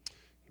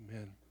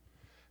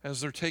As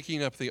they're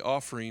taking up the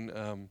offering,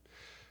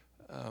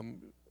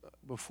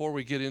 before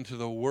we get into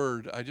the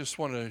word, I just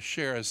want to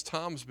share, as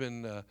Tom's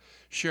been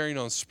sharing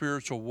on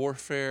spiritual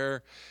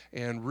warfare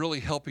and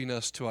really helping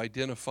us to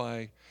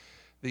identify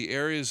the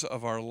areas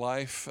of our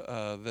life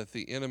that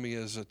the enemy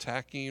is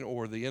attacking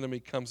or the enemy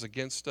comes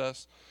against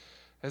us.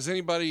 Has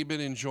anybody been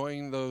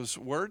enjoying those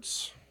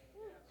words?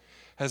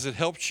 Has it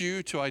helped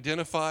you to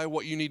identify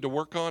what you need to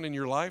work on in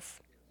your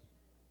life?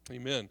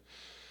 Amen.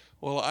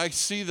 Well, I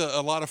see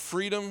a lot of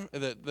freedom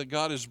that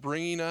God is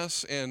bringing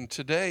us, and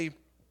today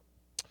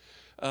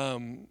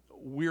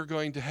we're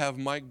going to have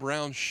Mike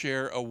Brown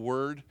share a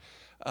word,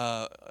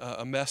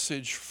 a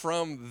message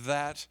from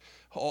that,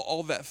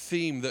 all that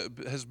theme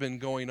that has been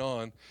going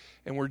on.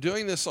 And we're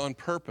doing this on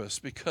purpose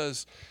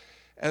because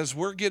as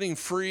we're getting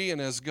free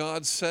and as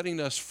God's setting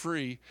us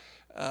free,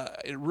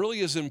 it really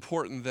is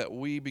important that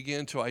we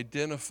begin to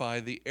identify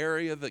the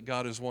area that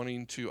God is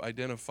wanting to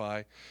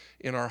identify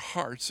in our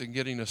hearts and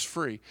getting us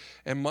free.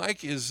 And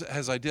Mike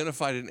has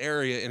identified an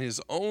area in his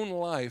own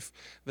life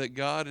that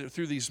God,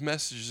 through these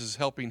messages, is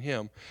helping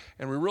him.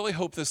 And we really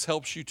hope this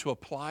helps you to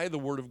apply the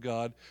Word of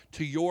God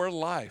to your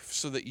life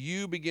so that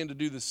you begin to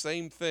do the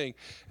same thing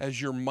as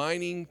you're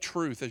mining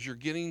truth, as you're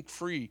getting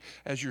free,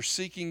 as you're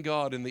seeking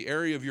God in the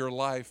area of your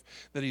life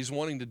that He's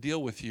wanting to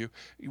deal with you.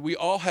 We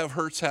all have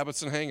hurts,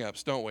 habits, and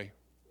hang-ups, don't we?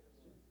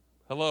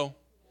 Hello?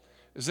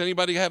 Does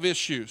anybody have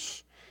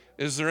issues?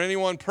 Is there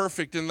anyone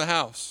perfect in the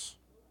house?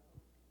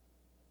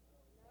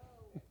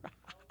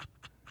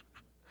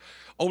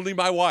 Only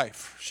my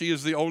wife. She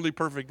is the only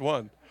perfect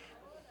one.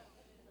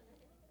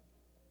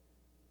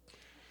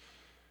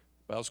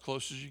 About as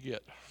close as you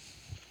get.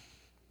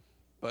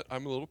 But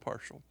I'm a little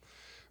partial.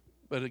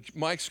 But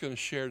Mike's going to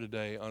share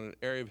today on an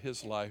area of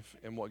his life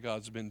and what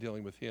God's been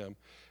dealing with him.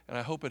 And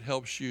I hope it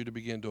helps you to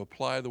begin to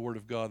apply the Word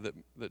of God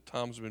that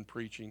Tom's been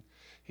preaching.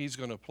 He's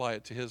going to apply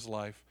it to his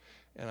life,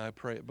 and I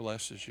pray it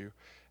blesses you.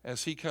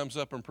 As he comes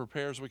up and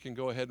prepares, we can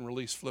go ahead and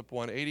release Flip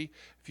 180.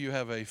 If you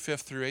have a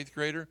 5th through 8th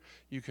grader,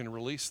 you can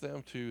release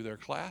them to their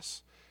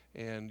class.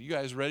 And you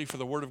guys ready for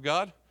the Word of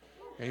God?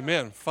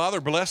 Amen.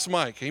 Father, bless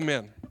Mike.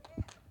 Amen.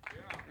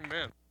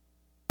 Amen.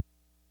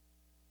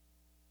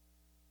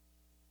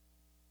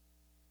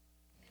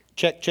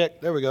 Check,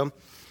 check. There we go.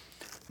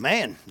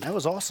 Man, that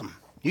was awesome.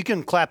 You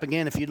can clap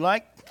again if you'd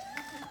like.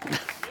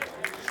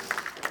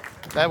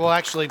 That will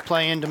actually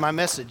play into my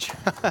message.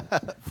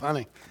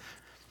 Funny.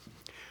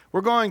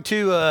 We're going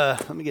to,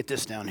 let me get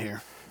this down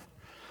here.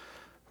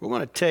 We're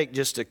going to take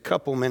just a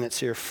couple minutes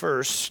here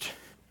first,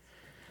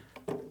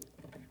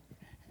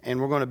 and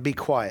we're going to be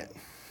quiet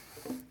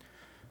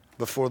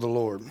before the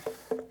Lord.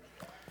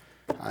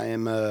 I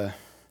am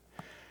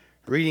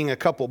reading a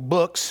couple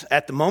books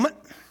at the moment.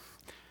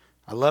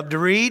 I love to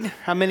read.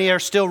 How many are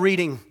still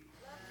reading?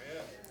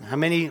 How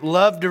many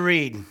love to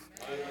read?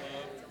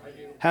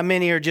 How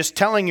many are just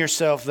telling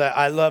yourself that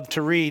I love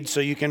to read so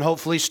you can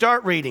hopefully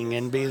start reading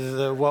and be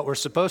what we're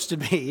supposed to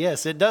be?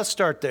 Yes, it does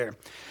start there.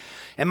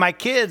 And my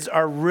kids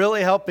are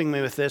really helping me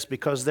with this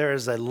because there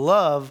is a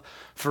love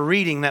for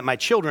reading that my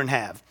children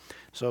have.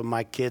 So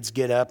my kids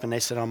get up and they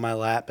sit on my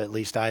lap, at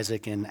least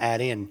Isaac and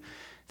Addie, and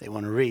they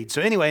want to read.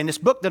 So anyway, in this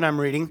book that I'm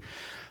reading,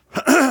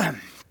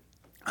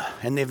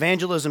 and the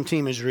evangelism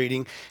team is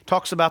reading,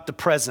 talks about the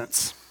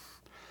presence.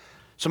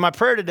 So my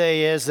prayer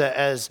today is that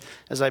as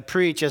I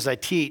preach, as I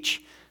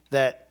teach,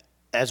 that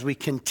as we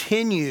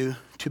continue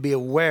to be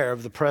aware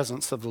of the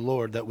presence of the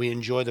Lord, that we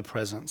enjoy the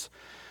presence,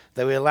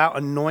 that we allow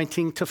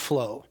anointing to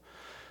flow,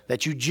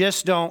 that you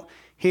just don't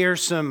hear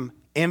some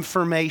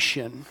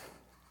information,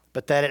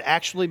 but that it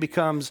actually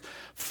becomes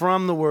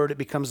from the Word, it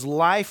becomes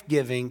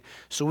life-giving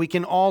so we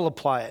can all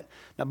apply it.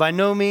 Now, by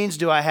no means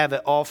do I have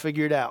it all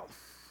figured out.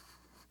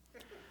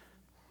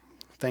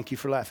 Thank you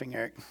for laughing,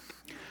 Eric.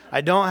 I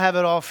don't have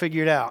it all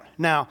figured out.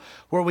 Now,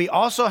 where we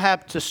also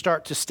have to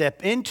start to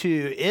step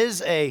into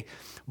is a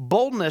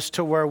boldness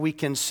to where we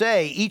can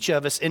say, each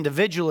of us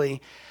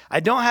individually, I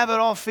don't have it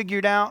all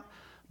figured out,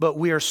 but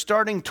we are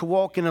starting to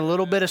walk in a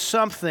little bit of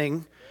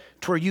something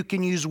to where you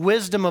can use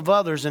wisdom of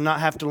others and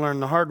not have to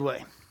learn the hard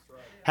way.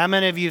 How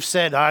many of you have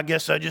said, I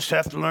guess I just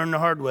have to learn the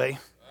hard way?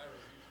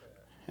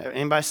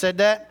 Anybody said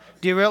that?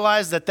 Do you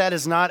realize that that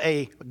is not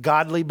a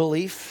godly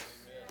belief?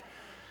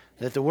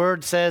 That the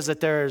Word says that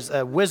there's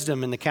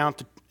wisdom in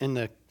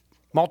the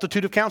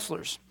multitude of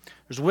counselors.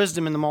 There's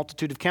wisdom in the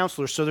multitude of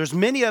counselors. So there's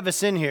many of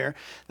us in here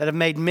that have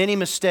made many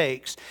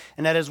mistakes.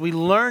 And that as we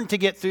learn to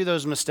get through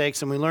those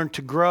mistakes and we learn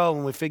to grow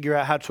and we figure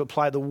out how to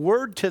apply the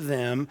Word to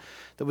them,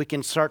 that we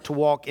can start to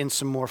walk in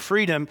some more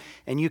freedom,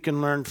 and you can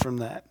learn from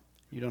that.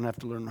 You don't have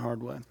to learn the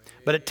hard way.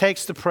 But it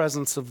takes the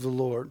presence of the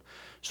Lord.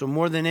 So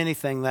more than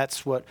anything,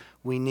 that's what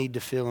we need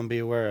to feel and be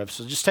aware of.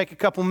 So just take a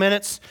couple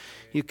minutes.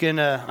 You can.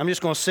 I'm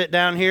just going to sit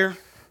down here.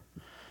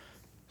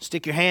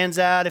 Stick your hands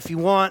out if you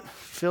want.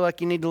 Feel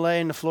like you need to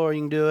lay on the floor, you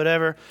can do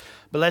whatever.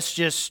 But let's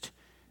just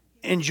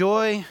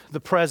enjoy the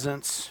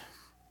presence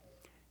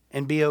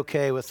and be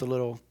okay with a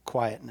little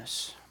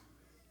quietness.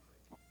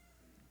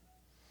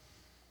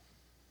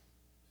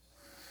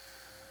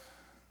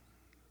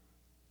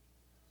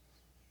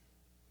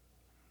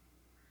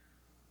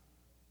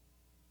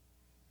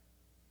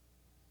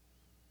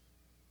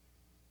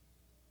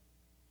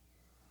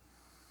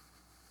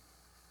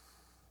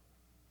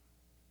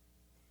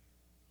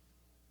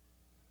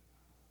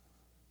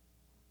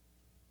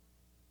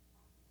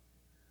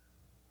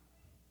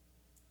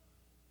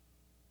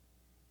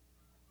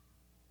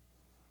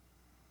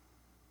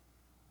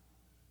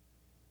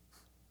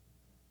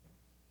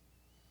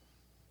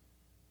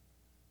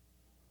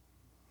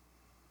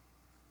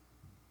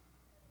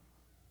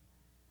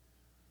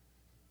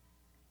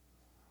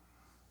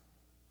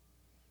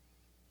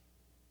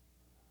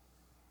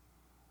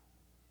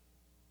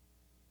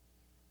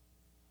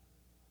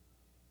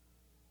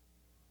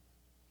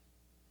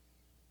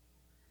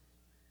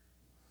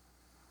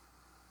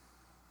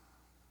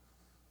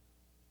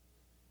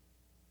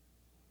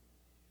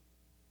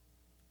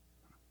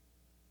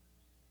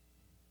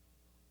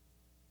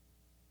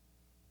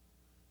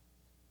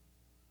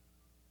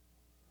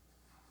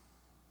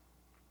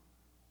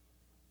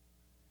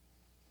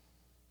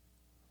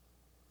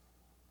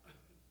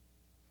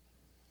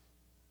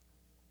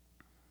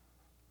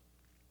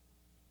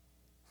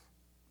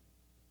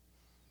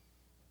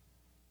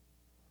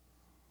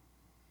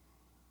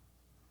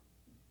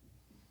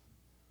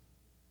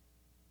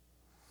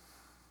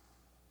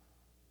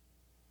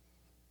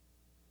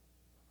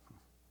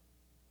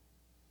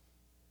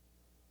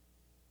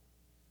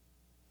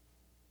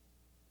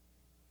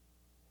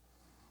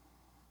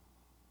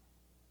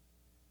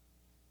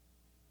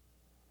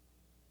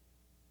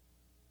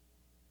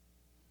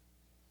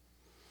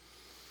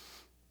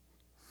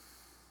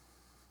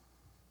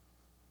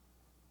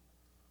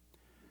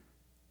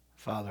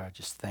 Father, I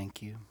just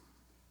thank you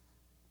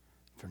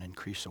for an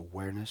increased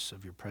awareness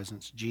of your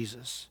presence.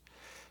 Jesus,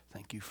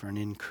 thank you for an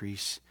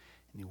increase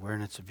in the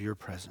awareness of your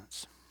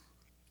presence.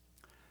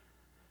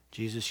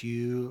 Jesus,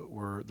 you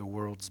were the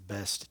world's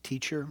best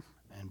teacher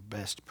and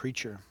best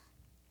preacher.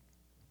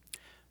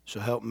 So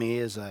help me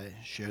as I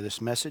share this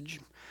message.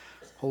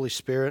 Holy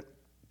Spirit,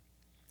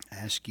 I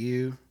ask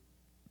you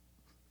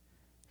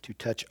to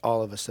touch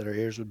all of us, that our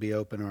ears would be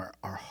open,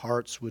 our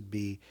hearts would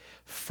be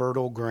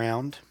fertile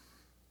ground,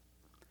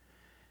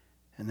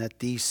 and that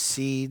these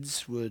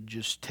seeds would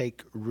just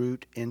take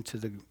root into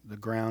the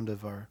ground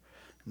of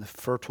the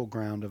fertile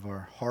ground of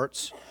our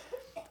hearts,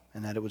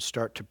 and that it would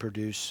start to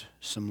produce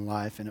some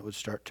life and it would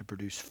start to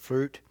produce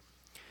fruit.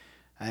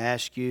 I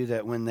ask you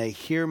that when they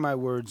hear my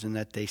words and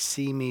that they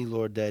see me,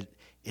 Lord, that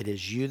it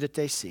is you that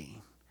they see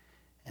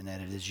and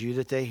that it is you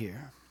that they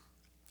hear.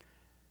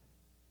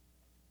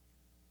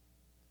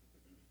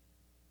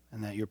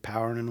 And that your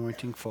power and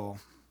anointing fall.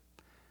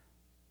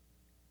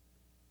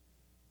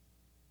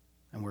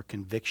 And where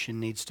conviction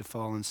needs to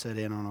fall and set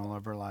in on all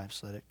of our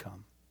lives, let it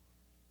come.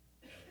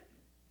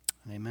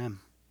 Amen.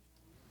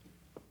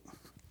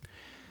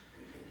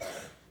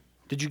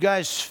 Did you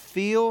guys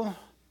feel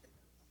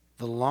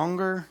the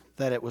longer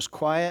that it was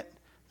quiet,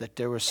 that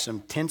there was some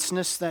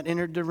tenseness that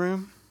entered the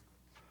room?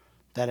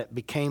 That it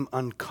became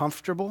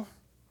uncomfortable?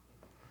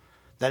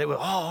 That it was,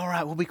 all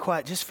right, we'll be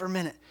quiet just for a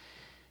minute.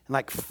 And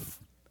like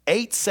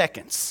 8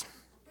 seconds,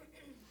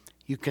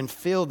 you can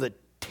feel the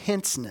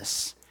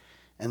tenseness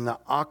and the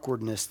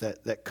awkwardness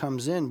that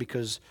comes in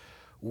because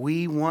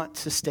we want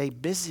to stay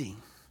busy.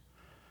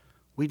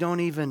 We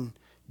don't even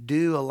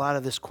do a lot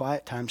of this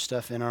quiet time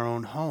stuff in our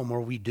own home, or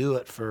we do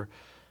it for,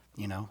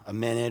 a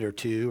minute or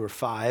 2 or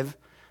 5.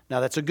 Now,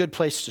 that's a good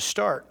place to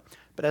start.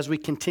 But as we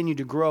continue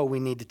to grow, we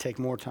need to take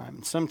more time.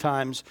 And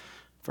sometimes,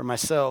 for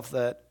myself,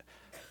 that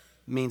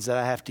means that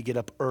I have to get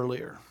up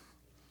earlier.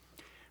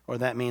 Or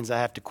that means I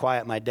have to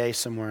quiet my day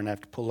somewhere and I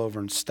have to pull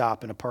over and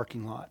stop in a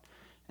parking lot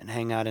and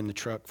hang out in the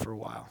truck for a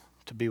while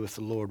to be with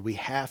the Lord. We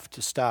have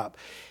to stop.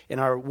 In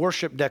our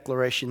worship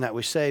declaration that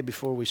we say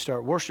before we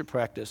start worship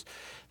practice,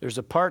 there's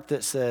a part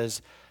that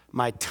says,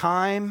 my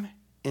time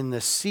in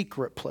the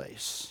secret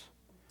place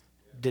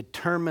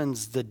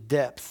determines the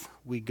depth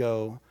we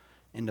go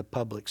into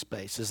public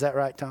space. Is that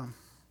right, Tom?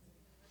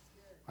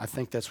 I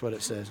think that's what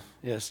it says.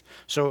 Yes.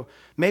 So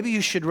maybe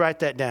you should write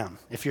that down.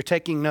 If you're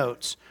taking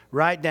notes,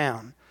 write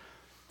down,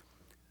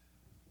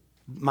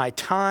 my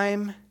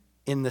time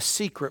in the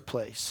secret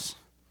place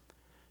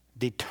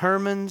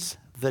determines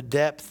the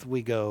depth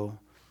we go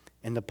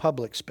in the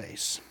public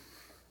space.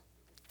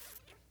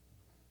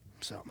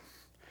 So,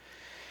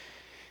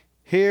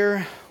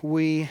 here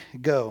we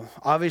go.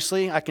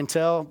 Obviously, I can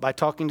tell by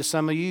talking to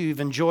some of you, you've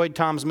enjoyed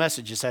Tom's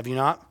messages, have you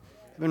not?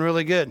 Been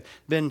really good.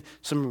 Been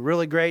some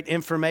really great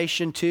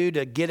information too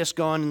to get us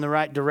going in the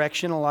right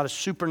direction. A lot of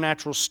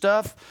supernatural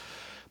stuff,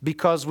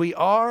 because we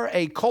are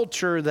a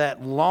culture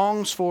that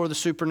longs for the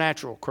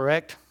supernatural,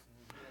 correct?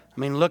 I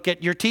mean, look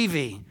at your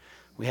TV.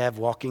 We have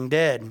Walking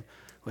Dead.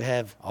 We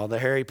have all the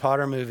Harry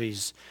Potter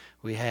movies.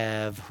 We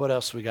have, what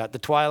else we got? The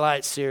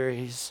Twilight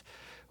series.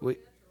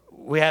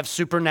 We have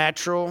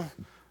Supernatural.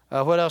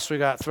 What else we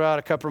got? Throw out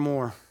a couple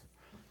more.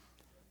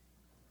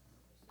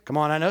 Come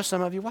on, I know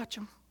some of you watch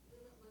them.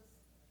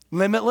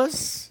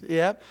 Limitless,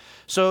 yep.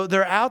 So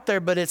they're out there,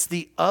 but it's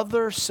the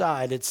other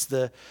side. It's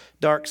the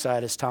dark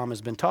side, as Tom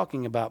has been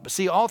talking about. But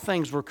see, all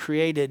things were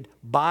created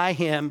by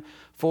him,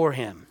 for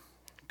him.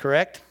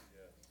 Correct?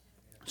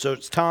 So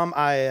it's Tom,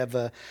 I've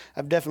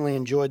definitely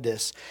enjoyed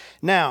this.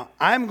 Now,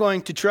 I'm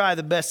going to try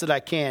the best that I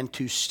can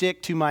to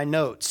stick to my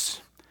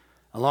notes,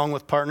 along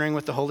with partnering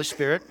with the Holy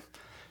Spirit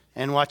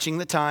and watching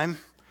the time,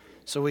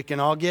 so we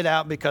can all get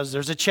out, because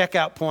there's a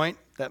checkout point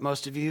that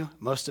most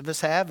of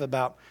us have,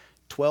 about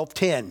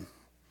 12:10,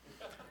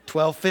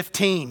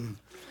 12:15.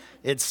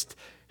 It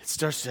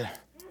starts to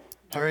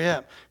hurry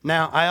up.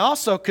 Now, I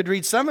also could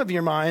read some of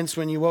your minds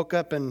when you woke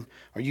up or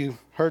you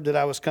heard that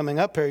I was coming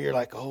up here. You're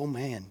like, oh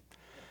man,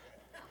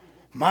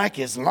 Mike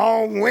is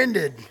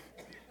long-winded.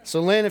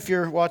 So Lynn, if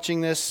you're watching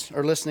this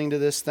or listening to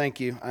this, thank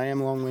you. I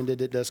am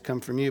long-winded. It does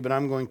come from you, but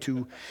I'm going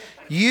to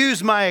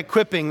use my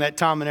equipping that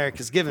Tom and Eric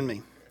has given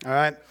me. All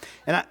right?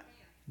 And I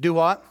do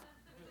what?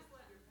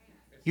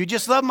 You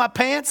just love my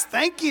pants?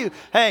 Thank you.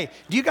 Hey,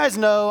 do you guys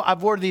know,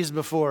 I've worn these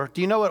before.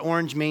 Do you know what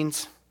orange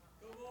means?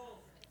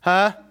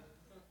 Huh?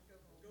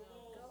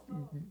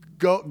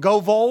 Go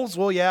Vols?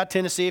 Well, yeah,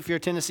 Tennessee, if you're a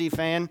Tennessee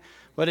fan.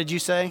 What did you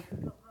say?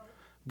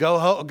 Go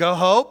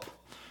Hope?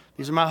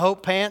 These are my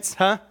Hope pants,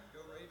 huh? Go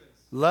Ravens.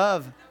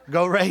 Love.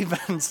 Go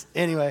Ravens.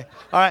 Anyway,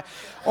 all right.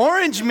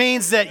 Orange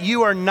means that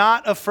you are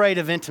not afraid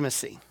of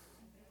intimacy.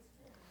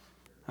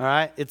 All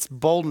right? It's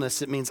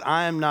boldness. It means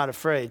I am not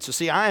afraid. So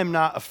see, I am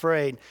not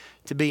afraid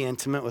to be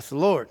intimate with the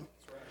Lord,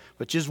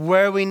 which is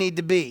where we need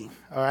to be.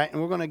 All right?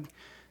 And we're going to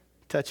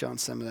touch on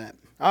some of that.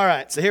 All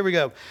right, so here we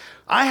go.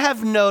 I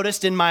have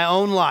noticed in my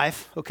own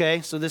life,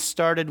 okay, so this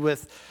started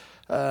with,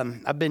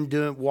 I've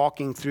been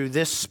walking through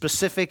this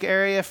specific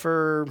area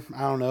for,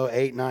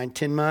 8, 9,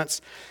 10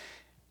 months.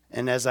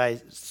 And as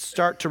I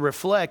start to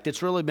reflect,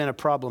 it's really been a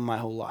problem my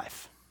whole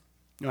life.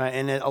 Right?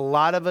 And a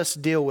lot of us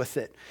deal with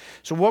it.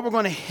 So what we're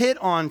going to hit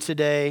on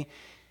today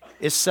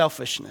is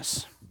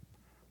selfishness.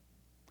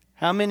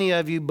 How many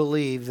of you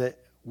believe that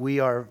we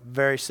are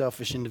very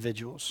selfish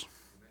individuals?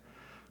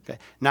 Okay.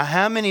 Now,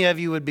 how many of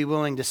you would be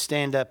willing to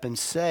stand up and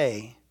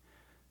say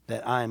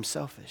that I am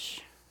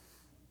selfish?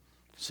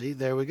 See,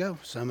 there we go.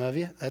 Some of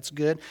you, that's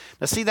good.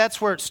 Now, see,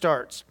 that's where it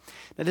starts.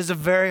 That is a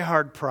very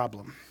hard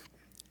problem,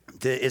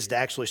 is to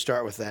actually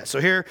start with that. So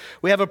here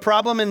we have a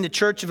problem in the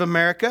Church of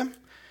America.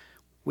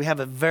 We have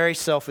a very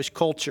selfish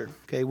culture.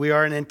 Okay, we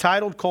are an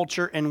entitled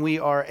culture and we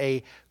are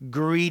a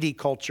greedy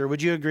culture.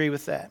 Would you agree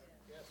with that?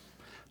 Yes.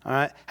 All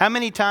right. How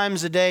many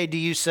times a day do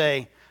you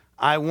say,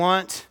 I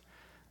want,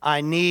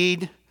 I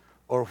need,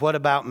 or what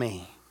about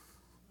me?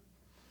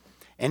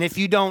 And if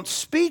you don't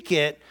speak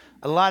it,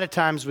 a lot of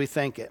times we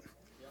think it.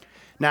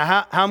 Now,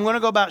 how I'm going to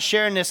go about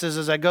sharing this is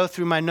as I go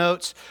through my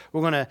notes, we're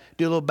going to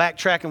do a little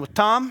backtracking with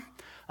Tom.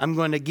 I'm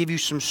going to give you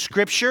some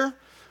scripture.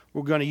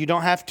 You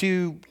don't have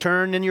to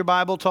turn in your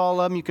Bible to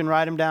all of them. You can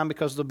write them down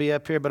because they'll be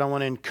up here. But I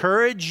want to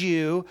encourage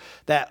you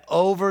that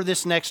over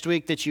this next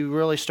week that you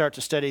really start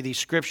to study these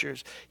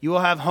scriptures. You will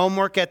have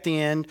homework at the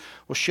end.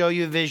 We'll show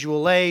you a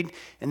visual aid.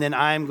 And then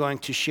I'm going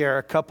to share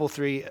a couple,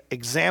 3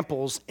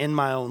 examples in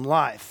my own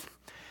life.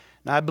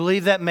 Now, I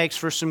believe that makes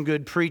for some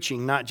good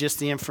preaching, not just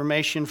the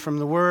information from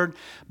the Word,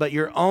 but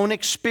your own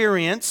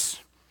experience,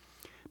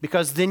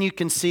 because then you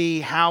can see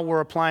how we're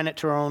applying it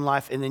to our own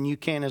life, and then you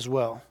can as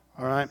well,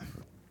 all right?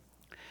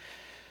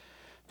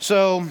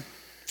 So,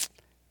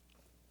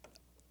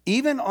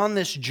 even on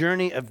this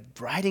journey of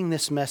writing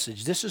this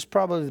message, this has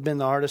probably been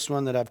the hardest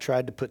one that I've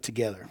tried to put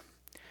together.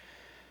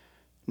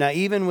 Now,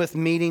 even with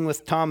meeting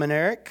with Tom and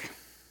Eric,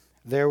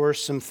 there were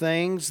some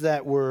things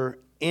that were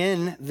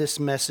in this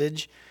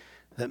message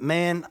that,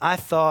 man, I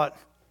thought,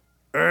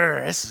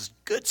 this is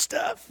good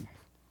stuff.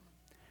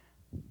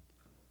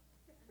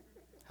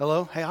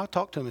 Hello? Hey, I'll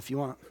talk to him if you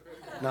want.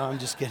 No, I'm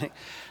just kidding.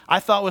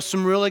 I thought was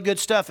some really good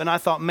stuff, and I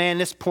thought, man,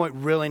 this point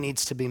really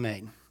needs to be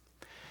made.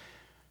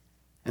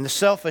 And the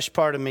selfish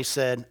part of me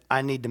said,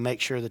 I need to make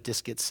sure that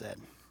this gets said.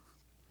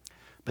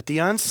 But the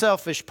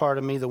unselfish part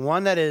of me, the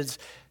one that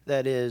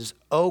is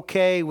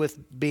okay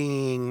with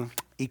being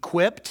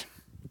equipped,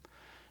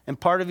 and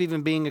part of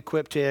even being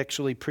equipped to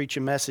actually preach a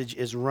message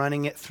is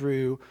running it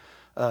through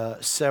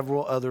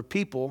several other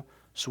people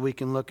so we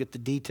can look at the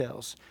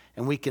details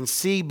and we can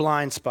see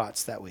blind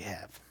spots that we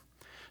have.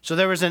 So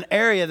there was an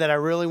area that I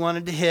really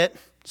wanted to hit,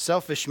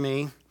 selfish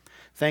me.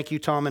 Thank you,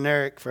 Tom and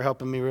Eric, for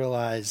helping me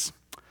realize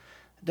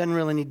it doesn't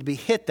really need to be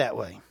hit that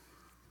way.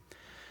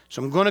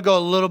 So I'm going to go a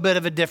little bit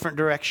of a different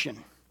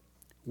direction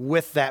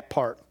with that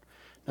part.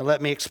 Now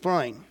let me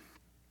explain.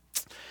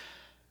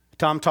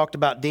 Tom talked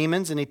about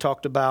demons, and he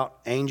talked about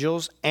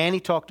angels, and he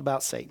talked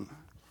about Satan.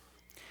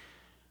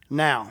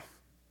 Now,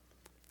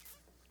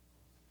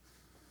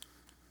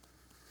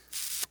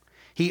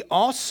 he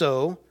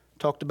also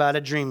talked about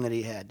a dream that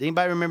he had. Did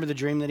anybody remember the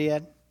dream that he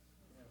had?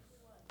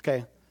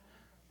 Okay.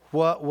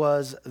 What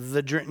was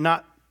the dream?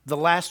 Not the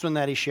last one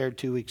that he shared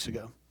 2 weeks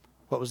ago.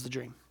 What was the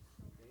dream?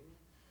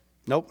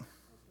 Nope.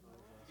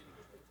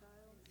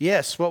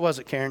 Yes, what was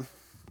it, Karen?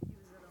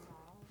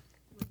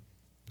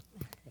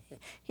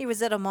 He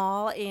was at a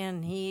mall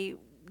and he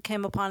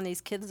came upon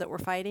these kids that were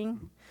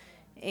fighting,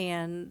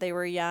 and they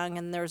were young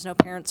and there was no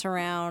parents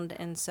around,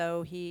 and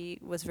so he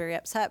was very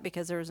upset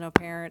because there was no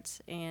parents,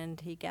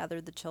 and he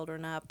gathered the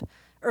children up.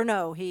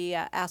 He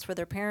asked where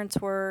their parents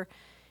were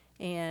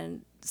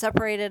and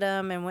separated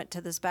them and went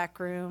to this back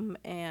room,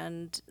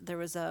 and there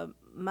was a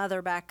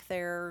mother back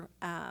there,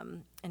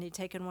 and he'd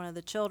taken one of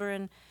the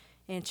children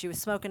and she was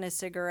smoking a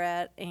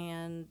cigarette,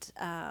 and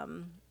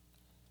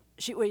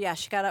she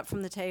got up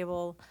from the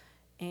table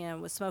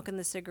and was smoking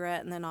the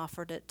cigarette and then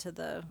offered it to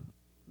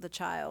the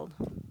child.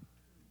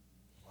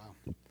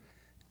 Wow.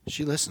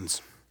 She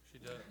listens. She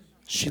does.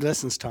 She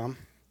listens, Tom.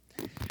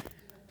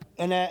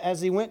 And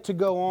as he went to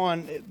go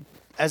on,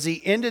 as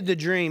he ended the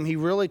dream, he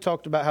really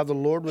talked about how the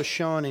Lord was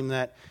showing him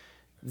that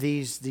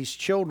the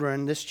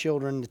children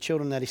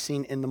that he's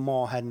seen in the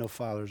mall had no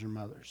fathers or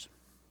mothers.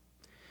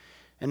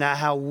 And now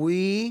how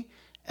we,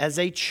 as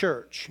a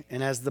church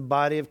and as the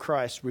body of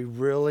Christ, we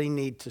really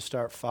need to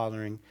start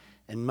fathering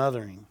and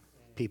mothering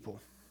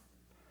people.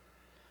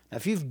 Now,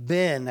 if you've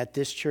been at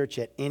this church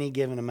at any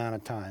given amount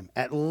of time,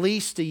 at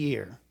least a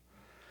year,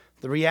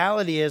 the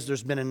reality is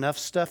there's been enough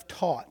stuff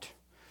taught.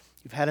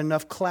 You've had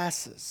enough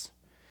classes.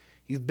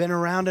 You've been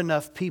around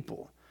enough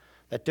people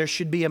that there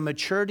should be a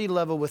maturity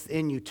level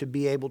within you to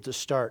be able to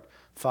start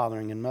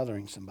fathering and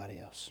mothering somebody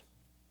else.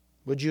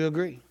 Would you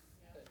agree?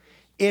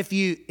 If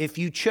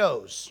you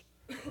chose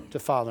to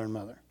father and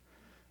mother.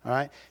 All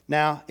right?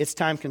 Now, it's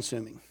time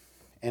consuming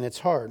and it's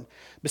hard.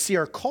 But see,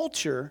 our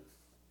culture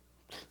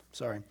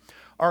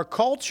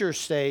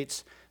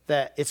states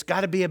that it's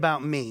got to be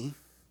about me.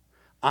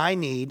 I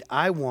need,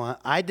 I want,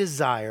 I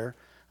desire,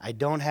 I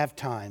don't have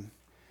time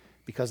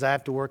because I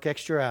have to work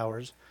extra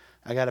hours.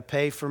 I got to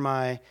pay for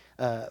my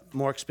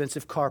more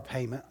expensive car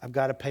payment. I've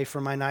got to pay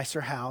for my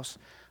nicer house.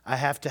 I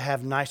have to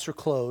have nicer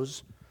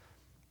clothes.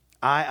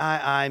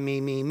 I,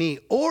 me.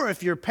 Or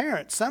if you're a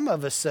parent, some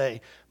of us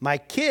say, my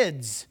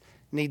kids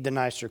need the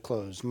nicer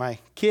clothes. My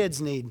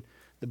kids need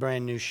the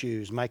brand new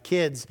shoes. My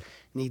kids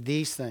need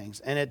these things.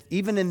 And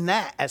even in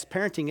that, as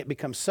parenting, it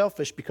becomes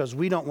selfish because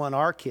we don't want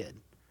our kid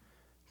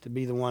to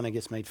be the one that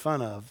gets made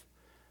fun of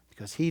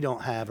because he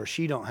don't have or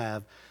she don't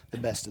have the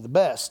best of the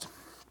best.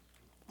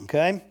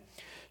 Okay?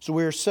 So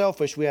we're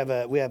selfish. We have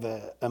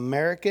a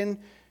American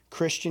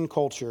Christian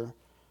culture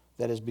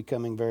that is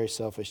becoming very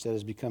selfish, that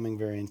is becoming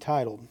very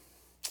entitled.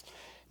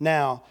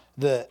 Now,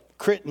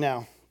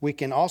 we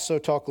can also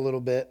talk a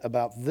little bit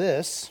about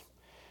this.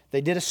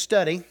 They did a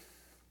study,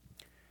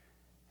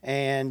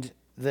 and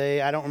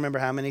I don't remember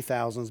how many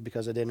thousands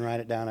because I didn't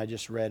write it down. I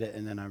just read it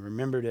and then I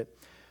remembered it.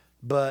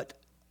 But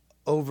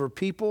over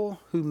people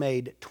who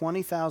made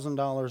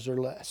 $20,000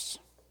 or less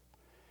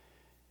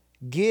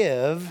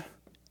give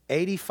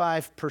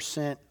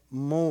 85%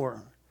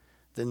 more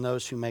than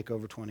those who make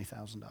over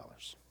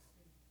 $20,000.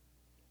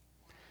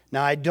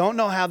 Now, I don't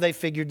know how they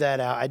figured that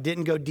out. I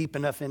didn't go deep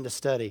enough into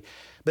study.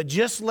 But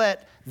just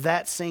let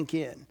that sink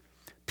in.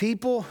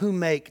 People who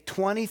make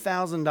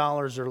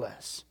 $20,000 or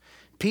less,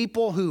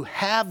 people who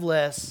have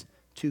less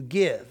to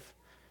give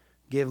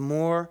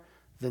more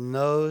than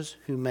those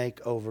who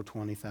make over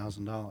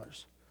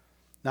 $20,000.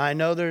 Now, I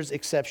know there's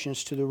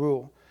exceptions to the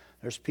rule.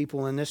 There's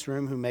people in this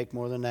room who make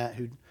more than that,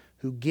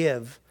 who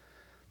give.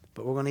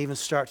 But we're going to even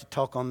start to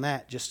talk on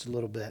that just a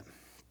little bit.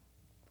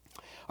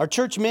 Our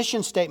church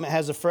mission statement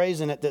has a phrase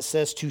in it that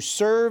says to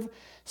serve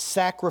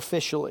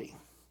sacrificially.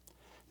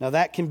 Now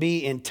that can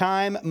be in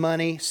time,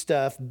 money,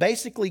 stuff,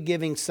 basically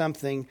giving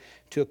something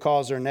to a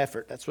cause or an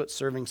effort. That's what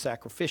serving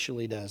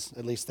sacrificially does.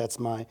 At least that's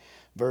my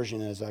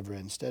version as I've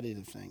read and studied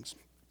of things.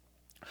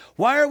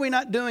 Why are we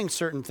not doing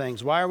certain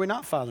things? Why are we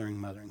not fathering,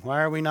 mothering? Why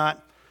are we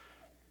not,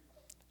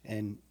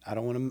 and I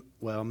don't want to,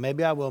 well,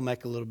 maybe I will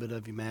make a little bit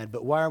of you mad,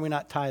 but why are we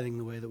not tithing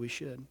the way that we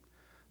should?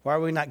 Why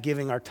are we not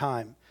giving our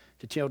time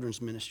to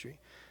children's ministry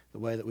the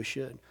way that we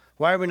should?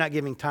 Why are we not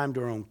giving time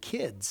to our own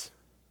kids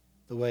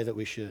the way that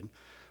we should?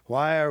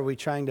 Why are we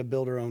trying to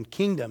build our own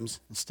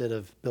kingdoms instead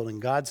of building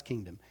God's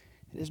kingdom?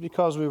 It is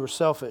because we were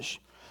selfish.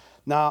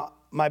 Now,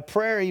 my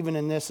prayer even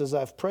in this, as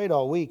I've prayed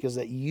all week, is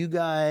that you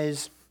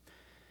guys,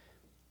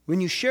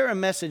 when you share a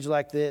message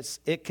like this,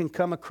 it can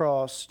come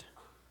across,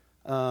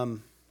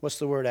 what's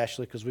the word,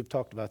 Ashley? Because we've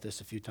talked about this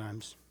a few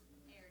times.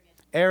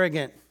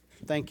 Arrogant.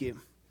 Thank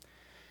you.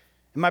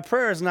 And my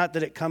prayer is not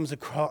that it comes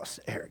across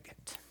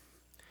arrogant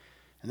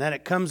and that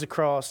it comes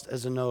across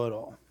as a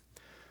know-it-all,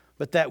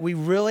 but that we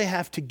really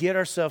have to get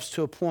ourselves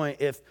to a point,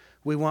 if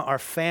we want our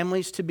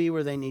families to be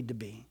where they need to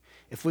be,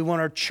 if we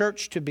want our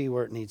church to be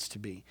where it needs to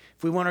be,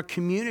 if we want our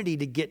community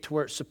to get to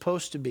where it's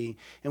supposed to be,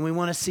 and we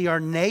want to see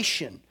our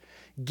nation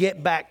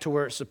get back to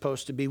where it's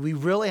supposed to be, we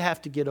really have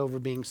to get over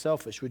being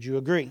selfish. Would you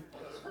agree?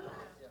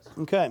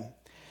 Okay.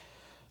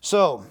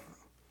 So,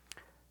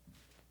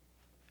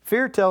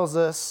 fear tells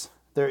us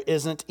there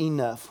isn't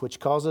enough, which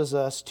causes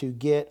us to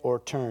get or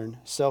turn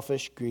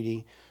selfish,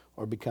 greedy,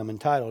 or become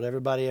entitled.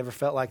 Everybody ever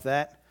felt like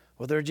that?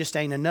 Well, there just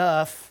ain't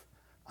enough.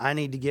 I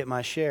need to get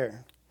my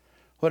share.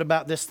 What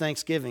about this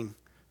Thanksgiving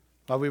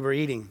while we were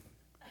eating?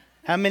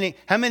 How many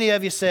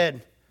of you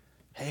said,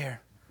 "Hey,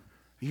 are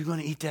you going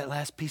to eat that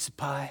last piece of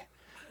pie?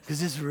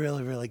 Because it's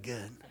really, really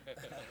good."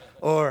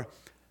 Or,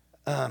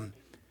 "Can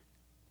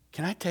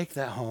I take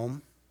that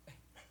home?"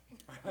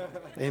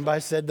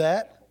 Anybody said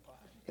that?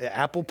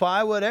 Apple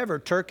pie, whatever,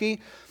 turkey.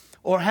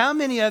 Or how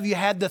many of you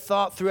had the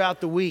thought throughout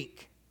the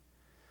week,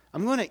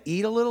 I'm going to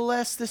eat a little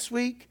less this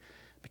week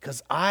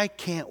because I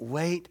can't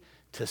wait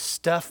to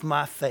stuff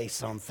my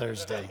face on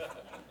Thursday?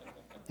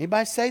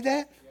 Anybody say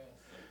that?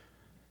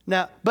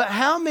 Now, but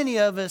how many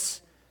of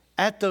us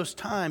at those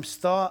times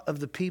thought of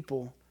the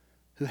people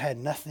who had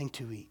nothing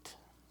to eat?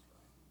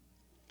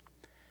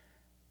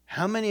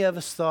 How many of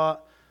us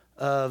thought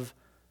of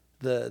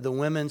the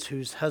women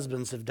whose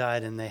husbands have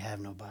died and they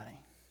have nobody?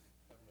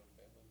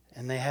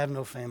 And they have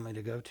no family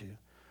to go to.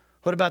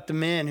 What about the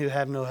men who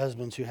have no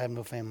husbands, who have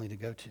no family to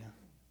go to?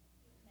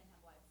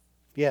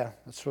 Yeah,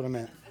 that's what I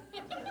meant.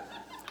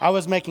 I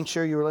was making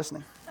sure you were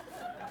listening.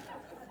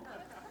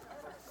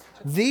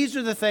 These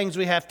are the things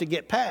we have to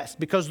get past,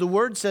 because the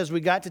Word says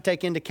we got to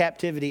take into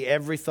captivity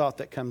every thought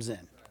that comes in,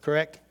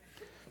 correct?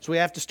 So we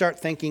have to start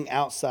thinking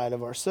outside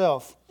of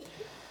ourselves.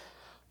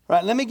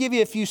 Right, let me give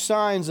you a few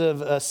signs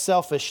of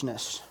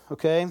selfishness,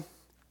 okay?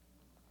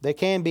 They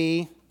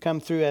can come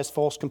through as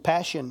false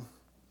compassion.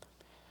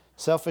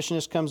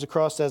 Selfishness comes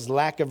across as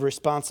lack of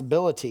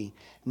responsibility,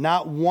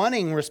 not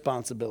wanting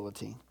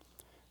responsibility,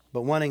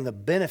 but wanting the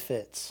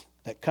benefits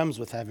that comes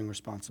with having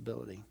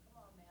responsibility.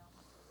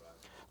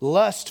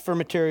 Lust for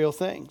material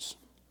things,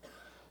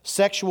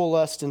 sexual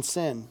lust and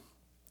sin,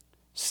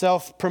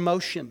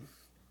 self-promotion,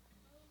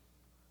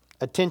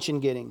 attention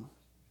getting.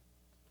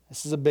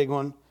 This is a big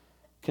one.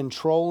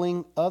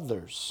 Controlling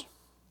others.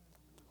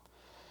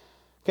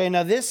 Okay,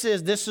 now this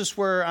is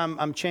where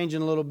I'm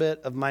changing a little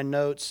bit of my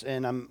notes,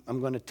 and I'm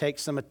going to take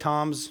some of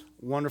Tom's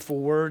wonderful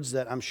words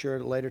that I'm sure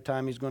at a later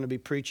time he's going to be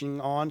preaching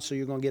on. So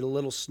you're going to get a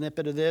little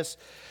snippet of this.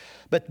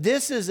 But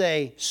this is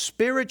a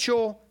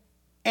spiritual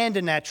and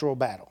a natural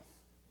battle.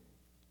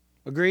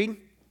 Agreed?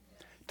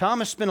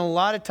 Thomas spent a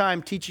lot of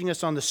time teaching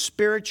us on the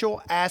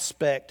spiritual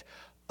aspect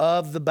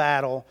of the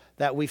battle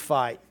that we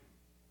fight.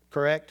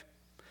 Correct?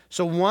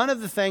 So one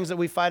of the things that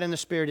we fight in the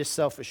spirit is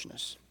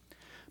selfishness.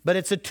 But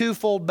it's a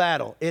twofold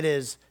battle. It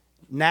is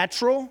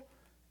natural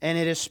and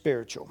it is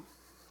spiritual.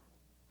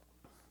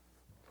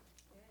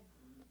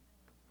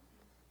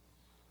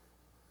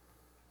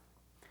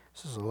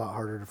 This is a lot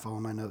harder to follow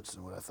my notes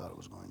than what I thought it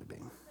was going to be.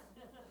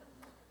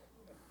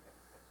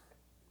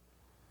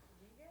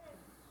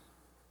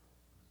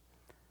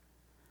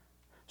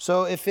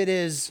 So if it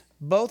is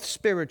both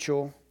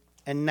spiritual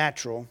and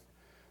natural,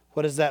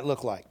 what does that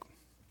look like?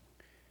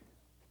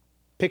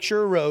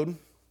 Picture a road, and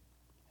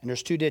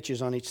there's 2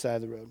 ditches on each side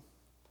of the road.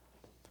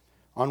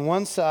 On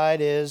one side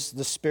is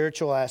the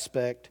spiritual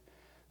aspect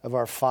of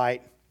our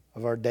fight,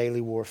 of our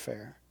daily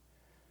warfare,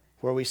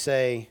 where we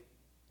say,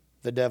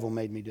 the devil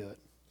made me do it.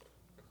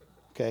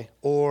 Okay?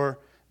 Or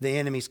the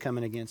enemy's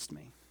coming against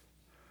me.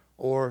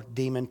 Or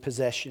demon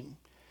possession,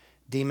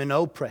 demon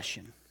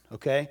oppression.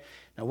 Okay?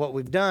 Now what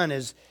we've done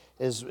is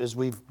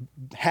we've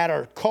had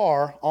our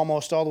car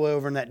almost all the way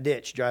over in that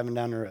ditch driving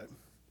down the road.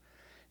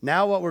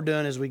 Now what we're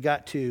doing is we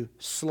got to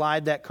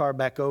slide that car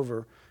back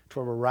over to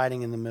where we're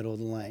riding in the middle of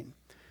the lane.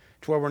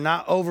 To where we're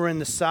not over in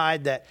the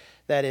side that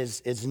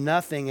is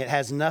nothing. It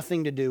has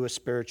nothing to do with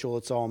spiritual.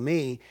 It's all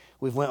me.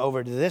 We've went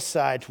over to this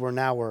side to where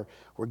now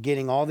we're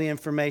getting all the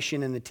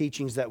information and the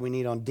teachings that we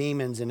need on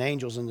demons and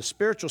angels in the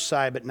spiritual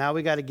side. But now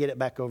we got to get it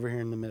back over here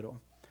in the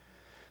middle.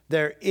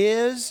 There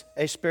is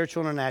a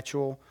spiritual and a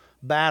natural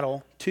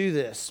battle to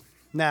this.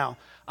 Now,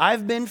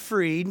 I've been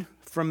freed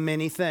from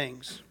many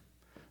things.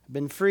 I've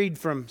been freed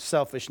from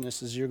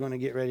selfishness, as you're going to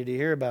get ready to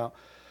hear about.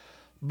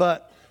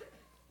 But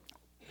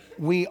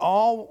we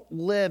all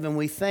live and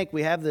we think,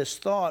 we have this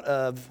thought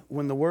of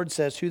when the word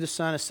says, who the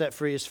Son has set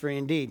free is free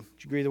indeed. Do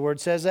you agree the word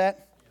says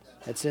that? Yes.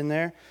 That's in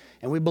there.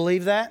 And we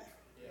believe that?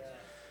 Yes.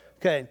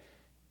 Okay.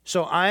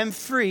 So I am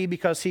free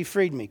because he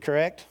freed me,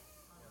 correct?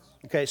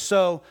 Yes. Okay.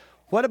 So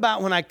what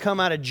about when I come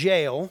out of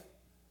jail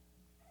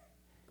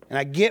and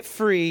I get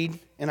freed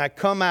and I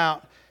come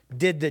out?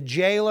 Did the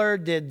jailer,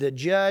 did the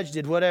judge,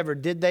 did whatever,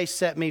 did they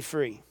set me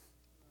free?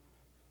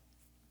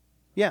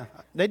 Yeah,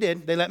 they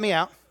did. They let me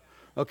out.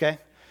 Okay.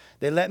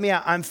 They let me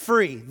out. I'm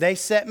free. They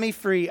set me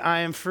free. I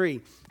am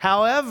free.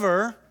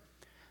 However,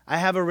 I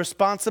have a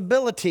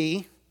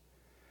responsibility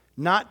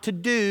not to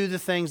do the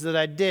things that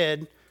I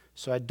did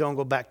so I don't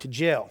go back to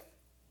jail.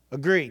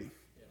 Agreed.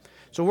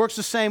 So it works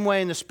the same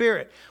way in the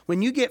spirit.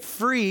 When you get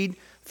freed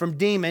from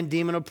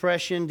demon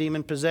oppression,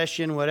 demon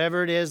possession,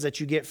 whatever it is that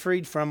you get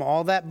freed from,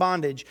 all that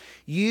bondage,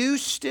 you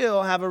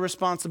still have a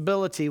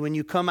responsibility when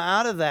you come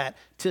out of that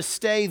to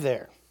stay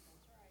there.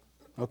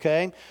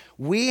 Okay?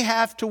 We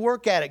have to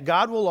work at it.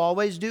 God will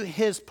always do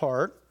his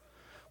part.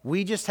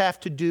 We just have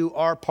to do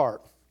our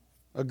part.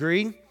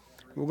 Agreed?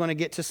 We're going to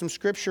get to some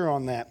scripture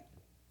on that.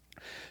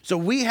 So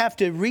we have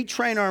to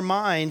retrain our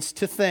minds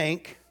to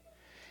think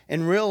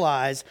and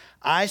realize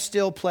I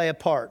still play a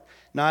part.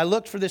 Now, I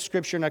looked for this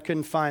scripture and I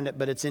couldn't find it,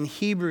 but it's in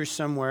Hebrews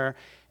somewhere.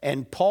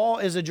 And Paul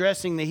is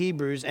addressing the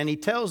Hebrews and he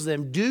tells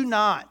them, do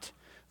not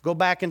go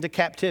back into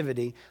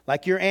captivity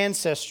like your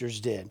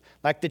ancestors did,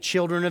 like the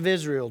children of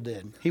Israel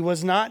did. He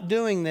was not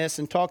doing this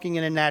and talking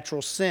in a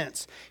natural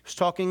sense. He was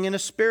talking in a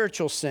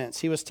spiritual sense.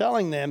 He was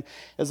telling them,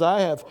 as I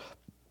have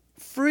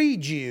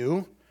freed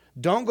you,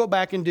 don't go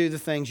back and do the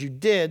things you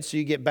did so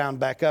you get bound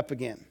back up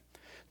again.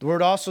 The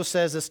word also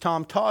says, as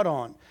Tom taught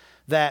on,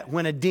 that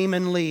when a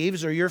demon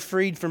leaves or you're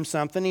freed from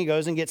something, he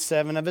goes and gets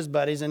 7 of his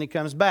buddies and he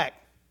comes back.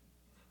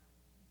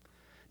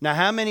 Now,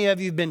 how many of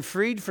you have been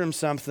freed from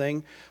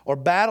something or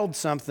battled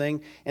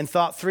something and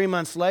thought 3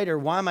 months later,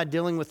 why am I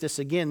dealing with this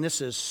again?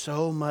 This is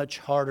so much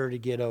harder to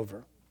get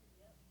over.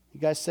 You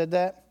guys said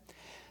that?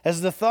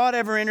 Has the thought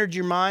ever entered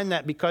your mind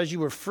that because you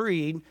were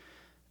freed,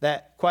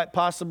 that quite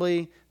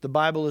possibly the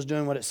Bible is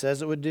doing what it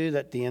says it would do,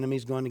 that the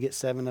enemy's going to get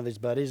 7 of his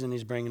buddies and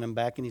he's bringing them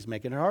back and he's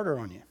making it harder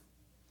on you?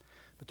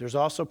 But there's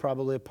also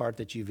probably a part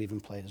that you've even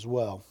played as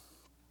well.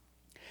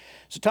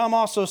 So Tom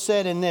also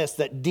said in this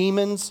that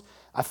demons,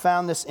 I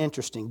found this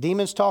interesting.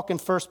 Demons talk in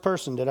first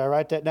person. Did I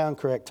write that down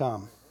correct,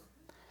 Tom?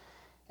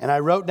 And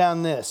I wrote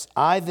down this,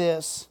 I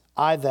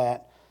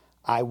that,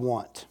 I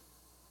want.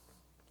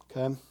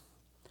 Okay?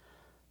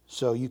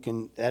 So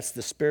that's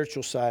the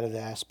spiritual side of the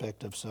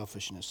aspect of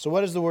selfishness. So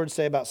what does the word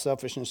say about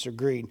selfishness or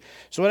greed?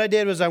 So what I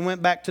did was I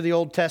went back to the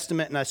Old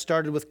Testament and I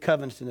started with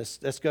covetousness.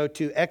 Let's go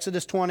to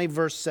Exodus 20,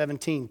 verse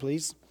 17,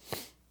 please.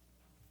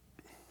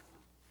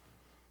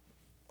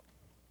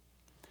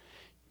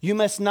 You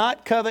must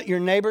not covet your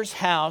neighbor's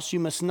house. You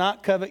must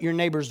not covet your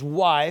neighbor's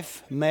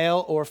wife,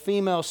 male or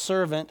female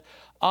servant,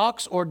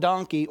 ox or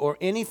donkey, or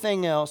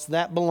anything else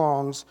that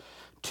belongs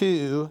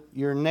to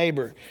your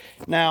neighbor.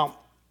 Now,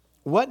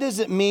 what does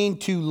it mean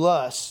to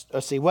lust?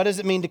 What does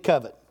it mean to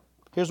covet?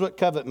 Here's what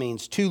covet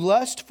means: to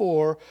lust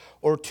for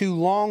or to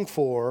long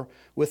for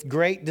with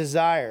great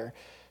desire,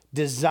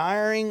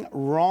 desiring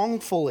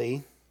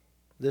wrongfully.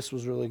 This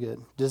was really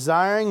good.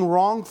 Desiring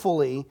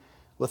wrongfully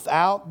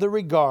without the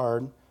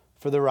regard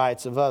for the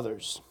rights of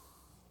others.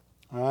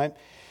 All right.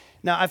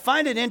 Now, I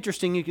find it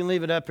interesting, you can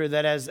leave it up here,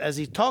 that as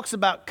he talks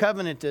about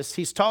covenantous,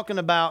 he's talking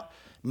about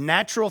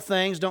natural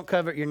things. Don't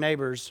covet your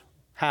neighbor's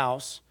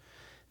house.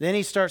 Then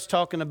he starts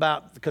talking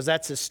about, because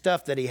that's his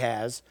stuff that he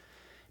has.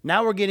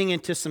 Now we're getting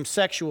into some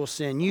sexual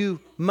sin. You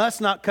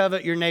must not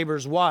covet your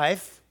neighbor's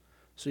wife.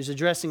 So he's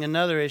addressing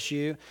another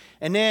issue.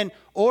 And then,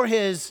 or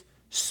his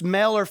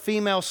male or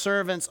female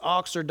servants,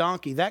 ox or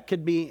donkey. That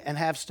could be and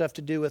have stuff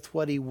to do with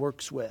what he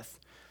works with.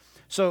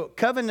 So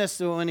covetousness,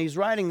 when he's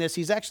writing this,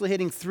 he's actually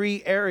hitting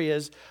 3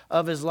 areas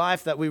of his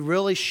life that we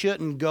really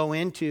shouldn't go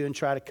into and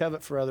try to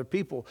covet for other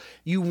people.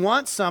 You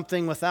want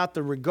something without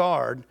the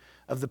regard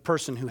of the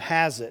person who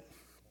has it.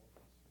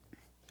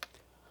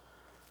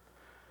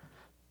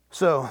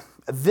 So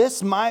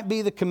this might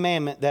be the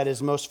commandment that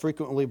is most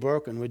frequently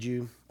broken. Would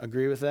you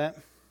agree with that?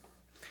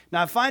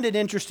 Now, I find it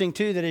interesting,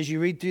 too, that as you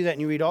read through that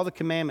and you read all the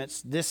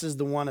commandments, this is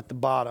the one at the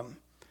bottom.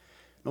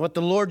 And what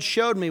the Lord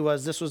showed me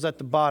was this was at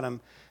the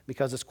bottom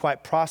because it's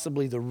quite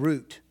possibly the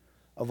root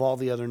of all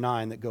the other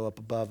 9 that go up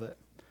above it.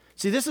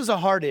 See, this is a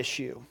heart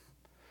issue.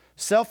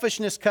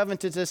 Selfishness,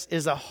 covetousness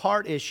is a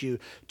heart issue.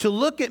 To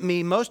look at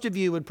me, most of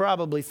you would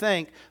probably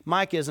think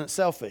Mike isn't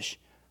selfish.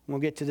 We'll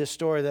get to this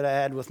story that I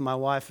had with my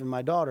wife and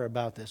my daughter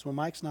about this. Well,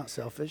 Mike's not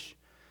selfish.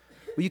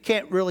 Well, you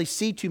can't really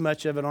see too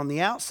much of it on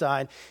the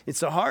outside.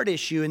 It's a heart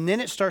issue, and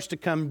then it starts to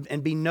come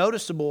and be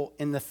noticeable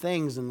in the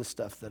things and the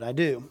stuff that I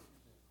do.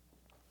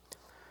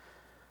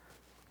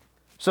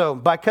 So,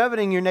 by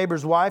coveting your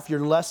neighbor's wife, you're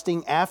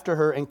lusting after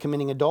her and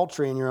committing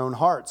adultery in your own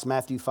hearts.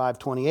 Matthew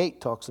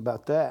 5:28 talks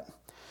about that.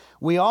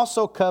 We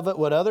also covet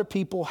what other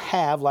people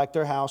have, like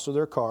their house or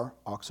their car,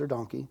 ox or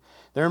donkey,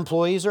 their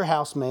employees or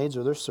housemaids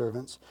or their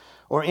servants,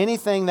 or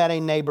anything that a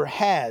neighbor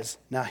has.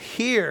 Now,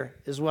 here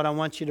is what I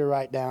want you to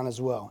write down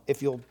as well,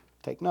 if you'll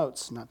take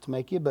notes, not to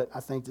make you, but I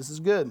think this is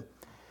good.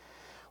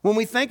 When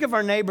we think of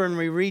our neighbor and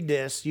we read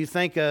this, you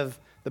think of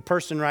the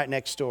person right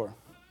next door.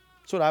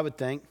 That's what I would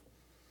think.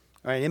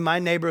 All right, in my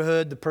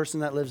neighborhood, the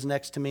person that lives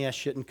next to me, I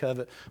shouldn't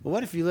covet. Well,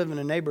 what if you live in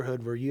a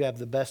neighborhood where you have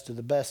the best of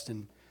the best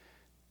and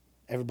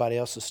everybody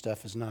else's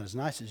stuff is not as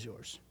nice as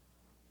yours?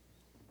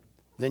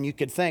 Then you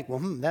could think, well,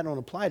 that don't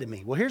apply to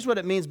me. Well, here's what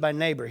it means by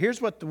neighbor.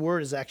 Here's what the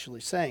word is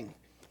actually saying.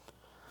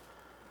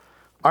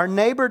 Our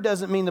neighbor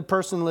doesn't mean the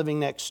person living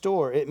next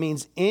door. It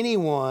means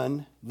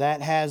anyone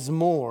that has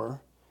more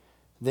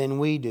than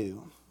we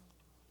do.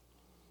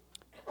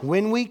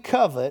 When we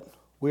covet,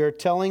 we are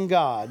telling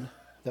God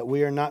that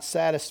we are not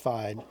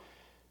satisfied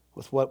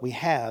with what we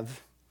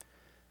have.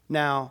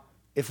 Now,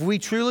 if we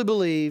truly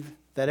believe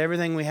that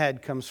everything we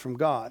had comes from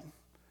God,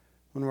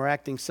 when we're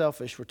acting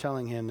selfish, we're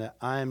telling him that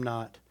I am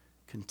not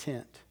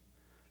content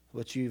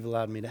with what you've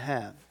allowed me to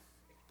have.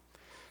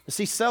 You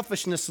see,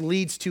 selfishness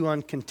leads to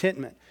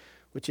uncontentment,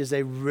 which is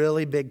a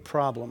really big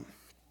problem.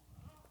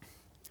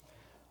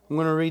 I'm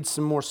going to read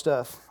some more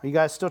stuff. Are you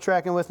guys still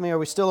tracking with me? Are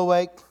we still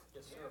awake?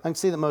 Yes, sir. I can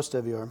see that most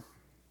of you are.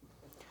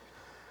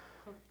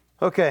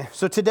 Okay,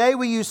 so today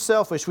we use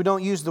selfish. We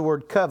don't use the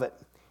word covet.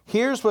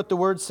 Here's what the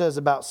word says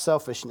about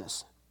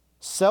selfishness.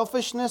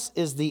 Selfishness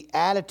is the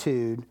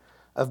attitude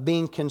of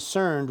being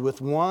concerned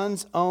with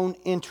one's own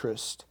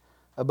interest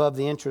above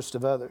the interest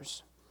of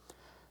others.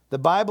 The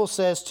Bible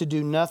says to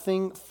do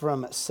nothing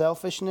from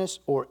selfishness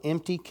or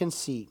empty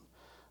conceit,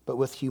 but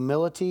with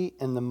humility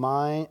and the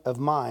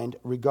mind,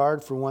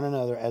 regard for one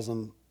another as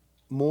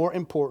more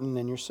important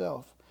than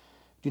yourself.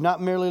 Do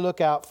not merely look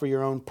out for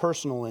your own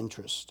personal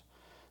interest,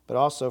 but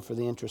also for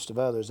the interest of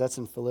others. That's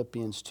in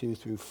Philippians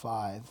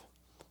 2-5.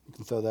 You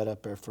can throw that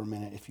up there for a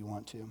minute if you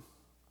want to.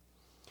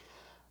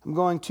 I'm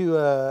going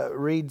to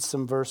read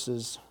some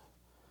verses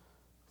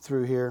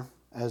through here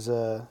as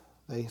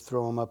they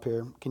throw them up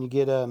here. Can you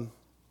get,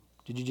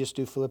 did you just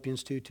do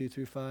Philippians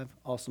 2:2-5?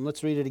 Awesome.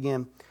 Let's read it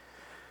again.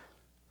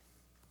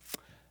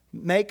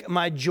 Make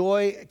my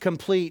joy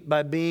complete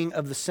by being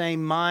of the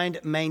same mind,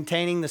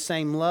 maintaining the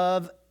same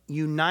love,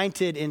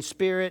 united in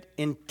spirit,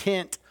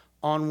 intent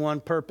on one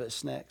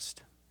purpose.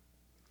 Next.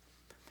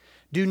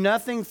 Do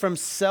nothing from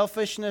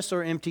selfishness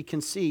or empty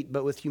conceit,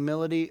 but with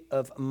humility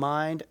of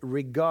mind,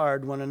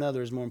 regard one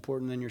another as more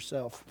important than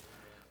yourself.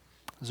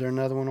 Is there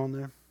another one on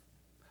there?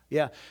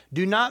 Yeah.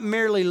 Do not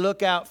merely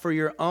look out for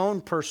your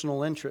own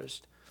personal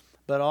interest,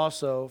 but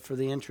also for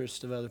the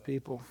interest of other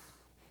people.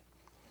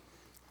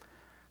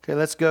 Okay,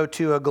 let's go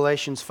to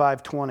Galatians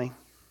 5:20.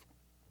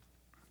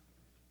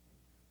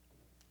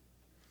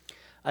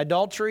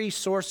 Adultery,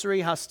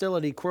 sorcery,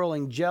 hostility,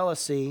 quarreling,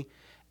 jealousy,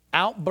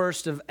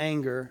 outburst of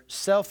anger,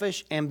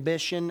 selfish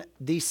ambition,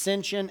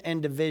 dissension,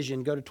 and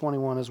division. Go to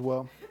 21 as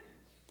well.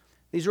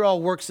 These are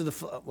all works of the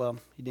flesh. Well,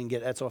 you didn't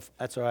get it.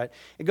 That's all right.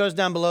 It goes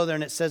down below there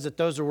and it says that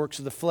those are works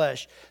of the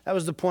flesh. That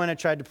was the point I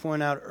tried to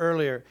point out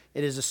earlier.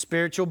 It is a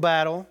spiritual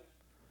battle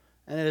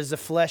and it is a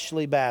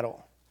fleshly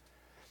battle.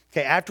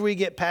 Okay, after we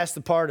get past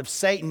the part of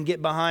Satan,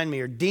 get behind me,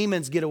 or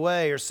demons get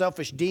away, or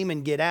selfish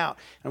demon get out,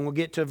 and we'll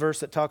get to a verse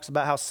that talks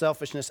about how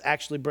selfishness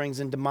actually brings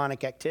in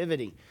demonic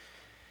activity.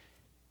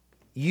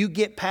 You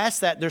get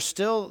past that, there's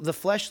still the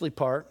fleshly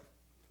part.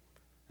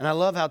 And I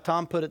love how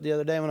Tom put it the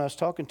other day when I was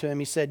talking to him.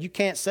 He said, you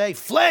can't say,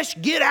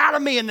 flesh, get out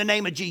of me in the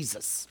name of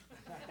Jesus.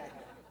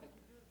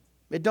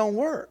 It don't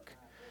work.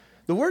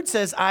 The word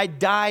says, I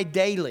die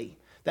daily.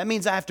 That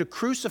means I have to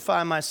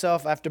crucify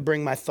myself. I have to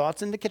bring my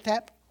thoughts into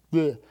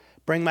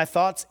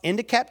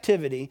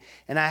captivity,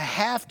 and I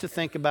have to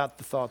think about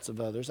the thoughts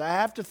of others. I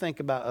have to think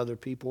about other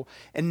people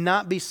and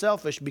not be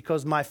selfish,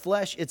 because my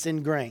flesh, it's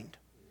ingrained.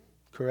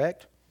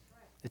 Correct?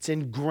 It's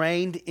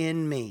ingrained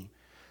in me.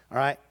 All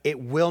right? It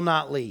will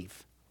not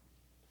leave.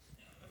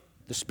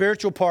 The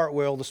spiritual part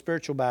will, the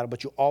spiritual battle,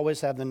 but you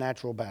always have the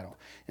natural battle.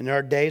 And there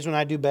are days when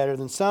I do better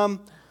than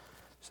some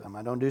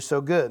I don't do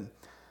so good.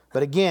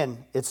 But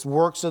again, it's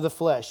works of the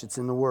flesh. It's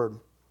in the Word.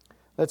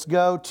 Let's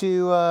go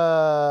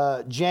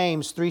to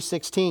James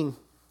 3:16.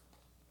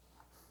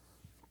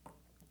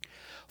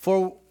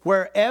 For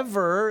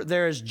wherever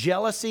there is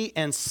jealousy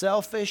and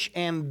selfish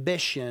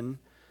ambition,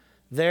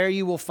 there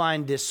you will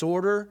find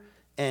disorder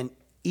and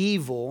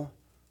evil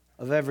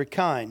of every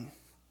kind.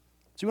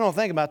 So we don't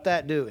think about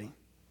that, do we?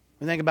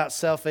 We think about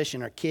selfish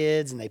and our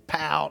kids, and they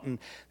pout and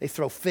they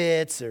throw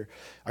fits, or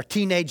our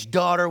teenage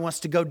daughter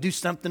wants to go do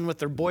something with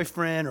her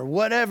boyfriend or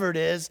whatever it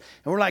is.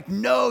 And we're like,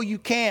 no, you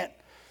can't.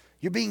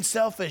 You're being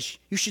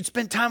selfish. You should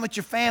spend time with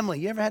your family.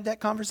 You ever had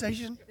that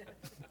conversation?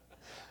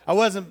 I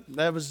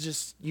was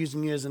just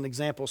using you as an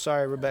example.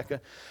 Sorry, Rebecca.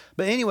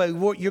 But anyway,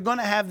 you're going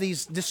to have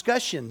these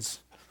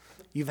discussions.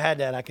 You've had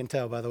that, I can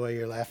tell by the way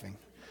you're laughing.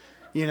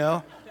 You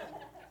know,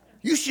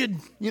 you should,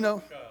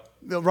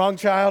 the wrong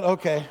child.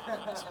 Okay.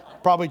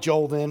 Probably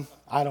Joel then.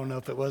 I don't know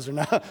if it was or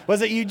not.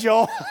 Was it you,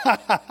 Joel?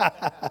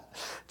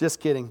 Just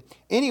kidding.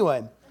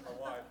 Anyway.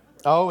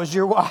 Oh, it was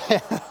your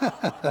wife.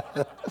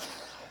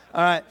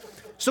 All right.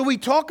 So we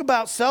talk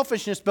about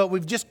selfishness, but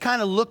we've just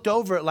kind of looked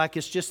over it like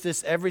it's just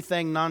this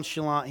everything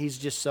nonchalant. He's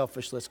just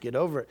selfish. Let's get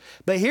over it.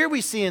 But here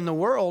we see in the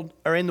world,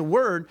 or in the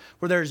Word,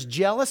 where there's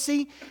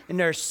jealousy and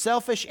there's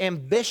selfish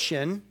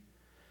ambition,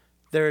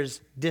 there's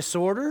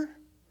disorder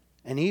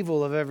and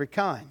evil of every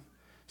kind.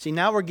 See,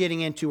 now we're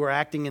getting into, we're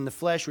acting in the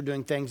flesh, we're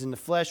doing things in the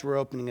flesh, we're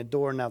opening a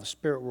door, and now the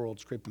spirit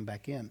world's creeping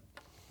back in.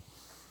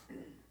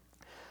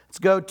 Let's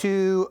go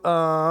to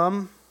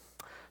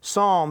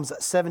Psalms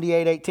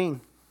 78:18.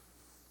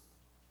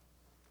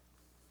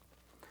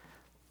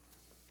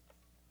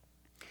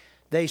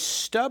 They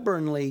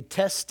stubbornly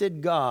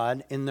tested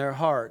God in their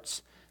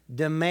hearts,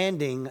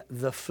 demanding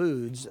the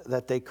foods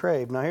that they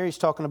crave. Now here he's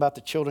talking about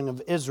the children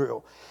of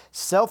Israel.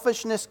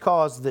 Selfishness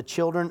caused the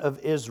children of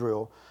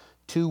Israel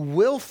to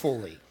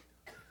willfully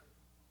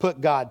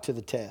put God to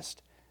the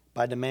test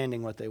by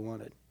demanding what they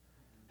wanted.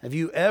 Have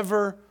you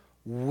ever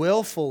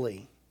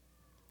willfully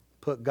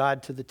put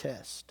God to the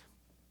test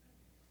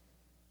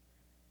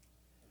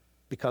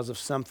because of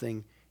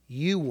something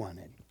you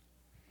wanted?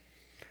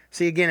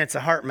 See, again, it's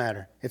a heart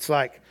matter. It's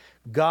like,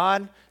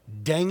 God,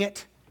 dang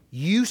it,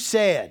 you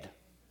said,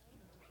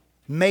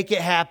 make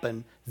it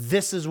happen.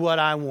 This is what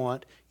I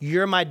want.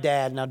 You're my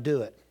dad, now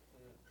do it.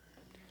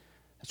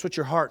 That's what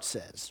your heart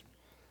says.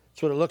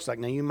 That's what it looks like.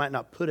 Now, you might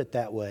not put it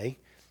that way.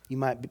 You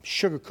might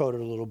sugarcoat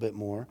it a little bit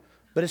more.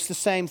 But it's the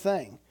same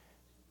thing.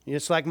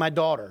 It's like my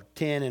daughter,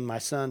 10, and my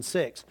son,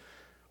 6.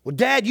 Well,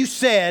 Dad, you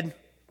said,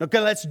 okay,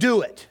 let's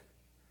do it.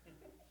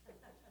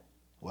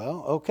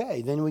 Well,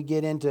 okay. Then we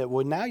get into,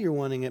 well, now you're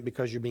wanting it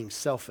because you're being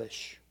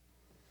selfish.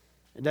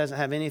 It doesn't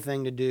have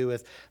anything to do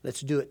with,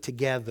 let's do it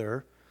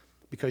together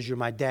because you're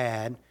my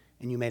dad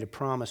and you made a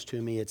promise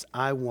to me. It's,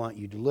 I want,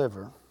 you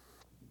deliver.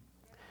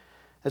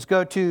 Let's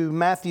go to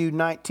Matthew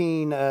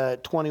 19,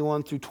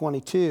 21 through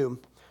 22.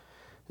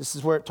 This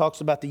is where it talks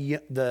about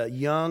the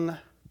young,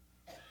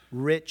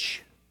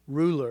 rich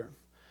ruler.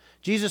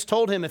 Jesus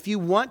told him, if you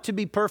want to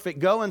be perfect,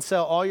 go and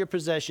sell all your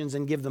possessions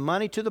and give the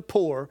money to the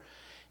poor,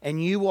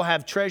 and you will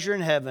have treasure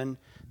in heaven.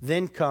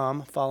 Then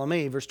come, follow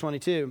me. Verse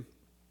 22.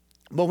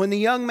 But when the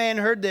young man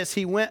heard this,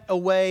 he went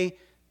away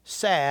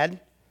sad,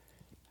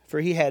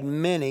 for he had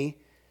many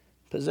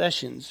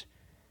possessions.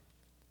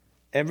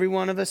 Every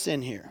one of us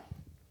in here,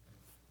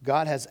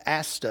 God has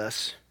asked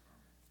us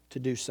to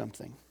do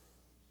something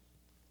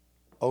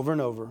over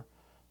and over,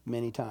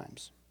 many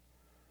times.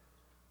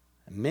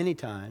 And many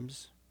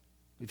times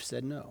we've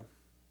said no.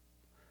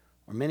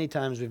 Or many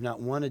times we've not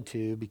wanted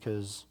to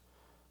because,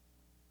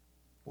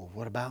 well,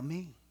 what about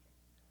me?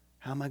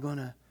 How am I going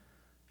to,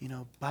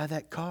 buy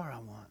that car I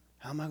want?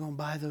 How am I going to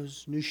buy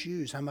those new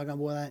shoes? How am I going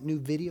to buy that new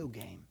video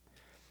game?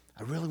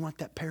 I really want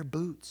that pair of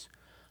boots.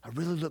 I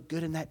really look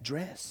good in that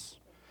dress.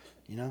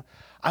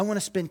 I want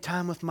to spend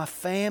time with my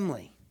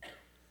family.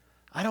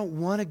 I don't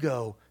want to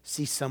go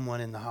see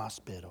someone in the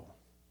hospital.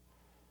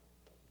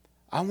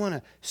 I want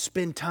to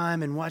spend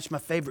time and watch my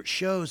favorite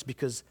shows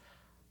because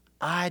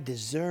I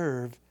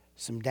deserve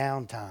some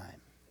downtime.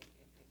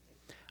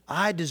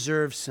 I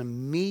deserve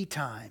some me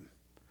time.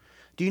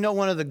 Do you know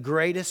one of the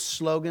greatest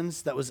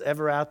slogans that was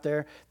ever out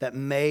there that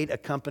made a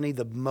company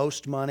the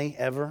most money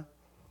ever?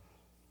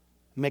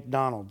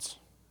 McDonald's.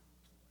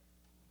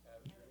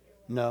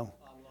 No.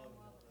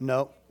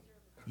 No.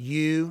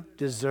 You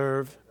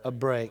deserve a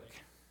break.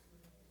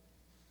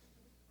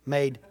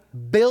 Made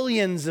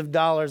billions of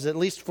dollars, at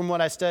least from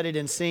what I studied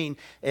and seen.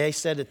 They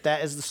said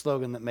that is the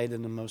slogan that made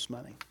them the most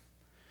money.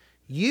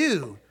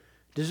 You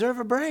deserve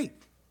a break.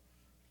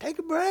 Take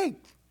a break.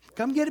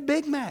 Come get a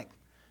Big Mac.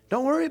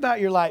 Don't worry about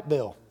your light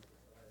bill.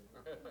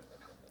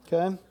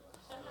 Okay?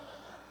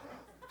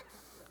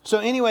 So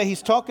anyway,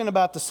 he's talking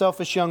about the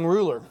selfish young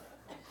ruler.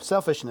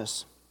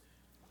 Selfishness.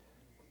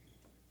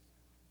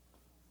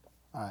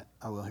 All right,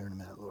 I will here in a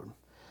minute, Lord.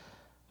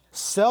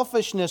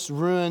 Selfishness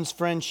ruins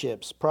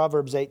friendships.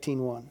 Proverbs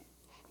 18:1.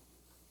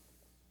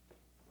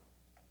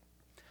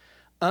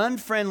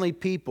 Unfriendly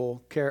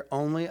people care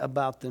only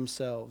about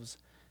themselves.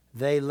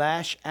 They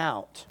lash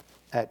out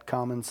at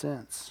common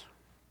sense.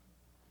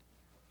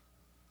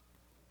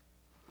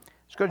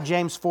 Let's go to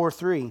James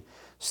 4:3.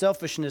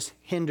 Selfishness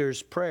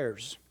hinders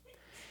prayers.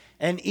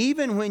 And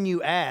even when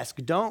you ask,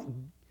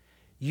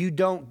 you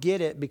don't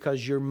get it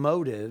because your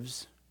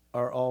motives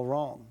are all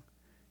wrong.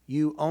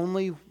 You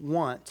only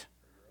want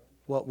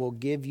what will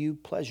give you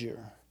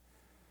pleasure.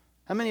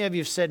 How many of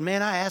you have said,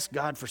 man, I asked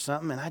God for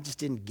something and I just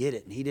didn't get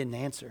it and he didn't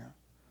answer?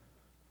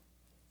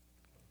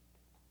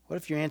 What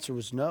if your answer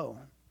was no?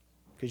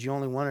 Because you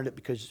only wanted it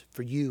because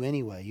for you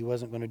anyway. You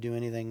wasn't going to do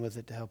anything with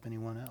it to help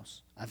anyone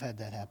else. I've had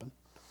that happen.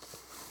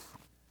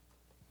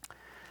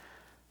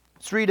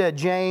 Let's read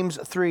James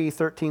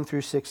 3:13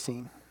 through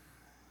 16.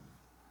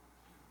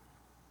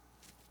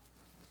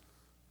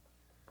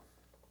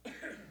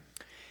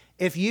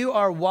 If you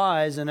are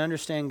wise and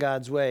understand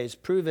God's ways,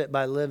 prove it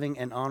by living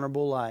an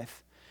honorable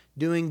life,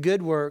 doing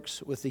good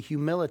works with the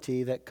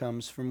humility that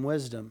comes from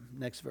wisdom.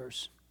 Next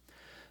verse.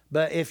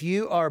 But if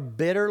you are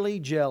bitterly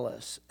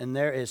jealous and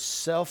there is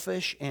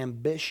selfish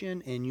ambition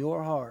in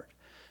your heart,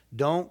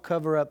 don't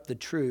cover up the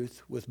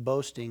truth with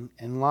boasting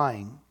and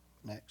lying.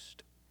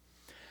 Next.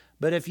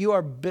 But if you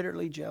are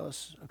bitterly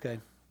jealous,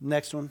 okay,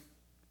 next one.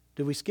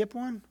 Did we skip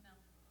one? No.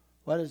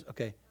 What is,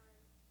 okay.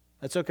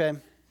 That's okay.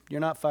 You're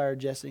not fired,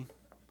 Jesse.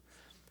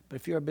 But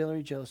if you are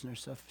bitterly jealous and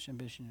there's selfish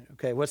ambition.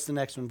 Okay, what's the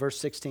next one? Verse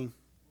 16.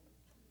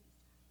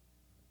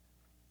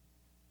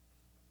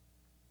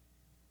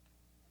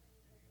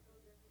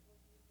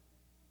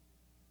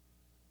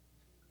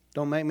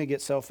 Don't make me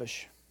get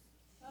selfish.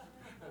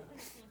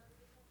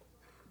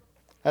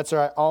 That's all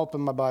right. I'll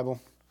open my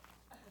Bible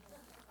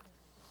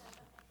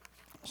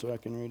so I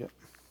can read it.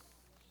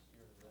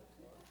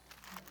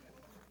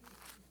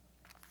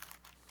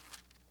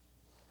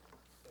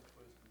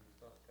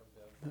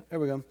 There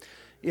we go.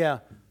 Yeah.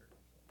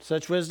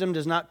 Such wisdom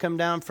does not come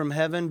down from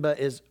heaven, but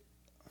is...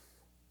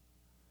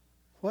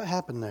 What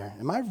happened there?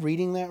 Am I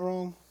reading that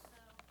wrong?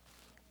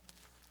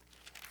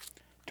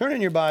 Turn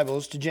in your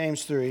Bibles to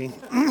James 3,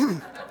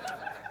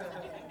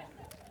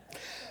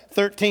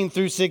 13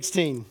 through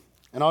 16.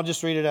 And I'll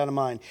just read it out of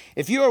mine.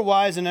 If you are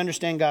wise and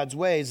understand God's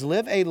ways,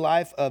 live a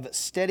life of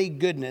steady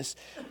goodness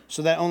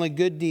so that only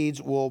good deeds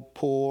will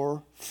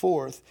pour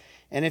forth.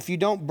 And if you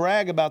don't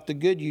brag about the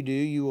good you do,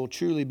 you will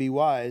truly be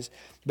wise.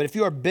 But if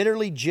you are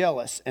bitterly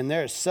jealous and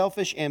there is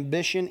selfish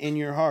ambition in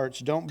your hearts,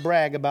 don't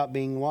brag about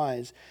being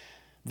wise.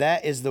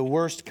 That is the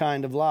worst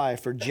kind of lie.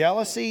 For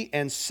jealousy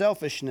and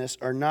selfishness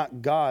are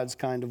not God's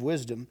kind of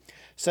wisdom.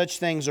 Such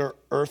things are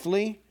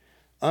earthly,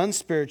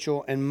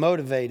 unspiritual, and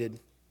motivated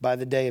by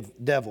the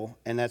devil.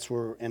 And that's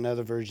where in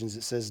other versions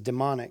it says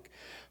demonic.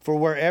 For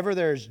wherever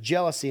there is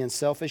jealousy and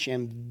selfish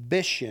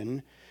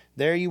ambition,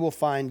 there you will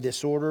find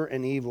disorder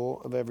and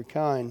evil of every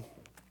kind.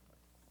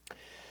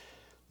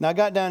 Now I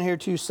got down here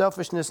too,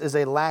 selfishness is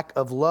a lack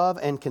of love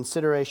and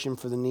consideration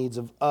for the needs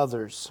of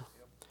others.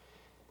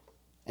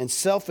 And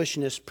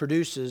selfishness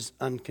produces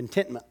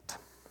uncontentment.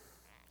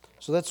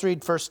 So let's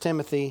read 1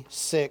 Timothy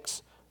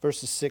 6,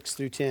 verses 6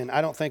 through 10.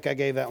 I don't think I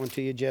gave that one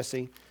to you,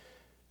 Jesse.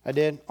 I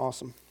did?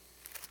 Awesome.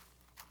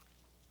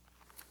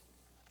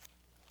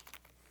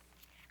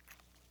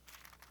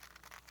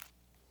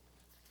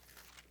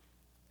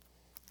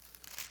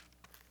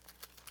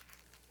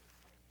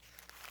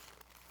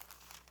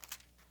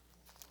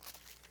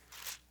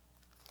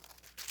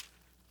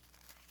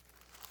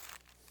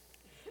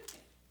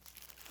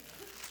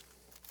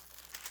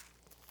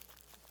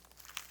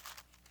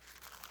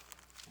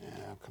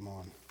 Come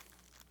on.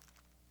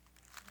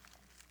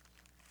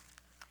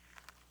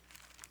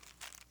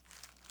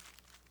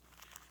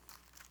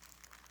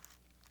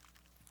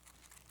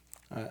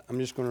 I'm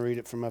just going to read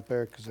it from up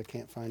there because I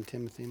can't find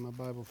Timothy in my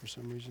Bible for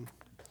some reason.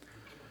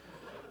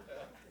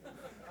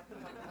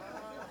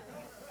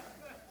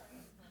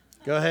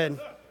 Go ahead.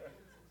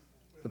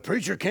 The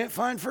preacher can't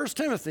find 1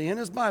 Timothy in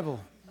his Bible.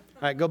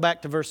 All right, go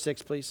back to verse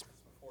 6, please.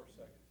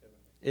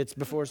 It's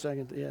before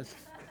 2 yes.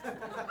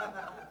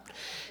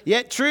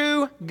 Yet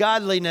true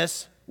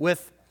godliness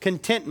with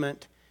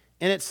contentment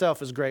in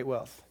itself is great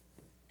wealth.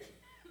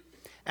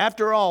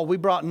 After all, we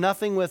brought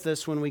nothing with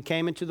us when we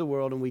came into the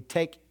world, and we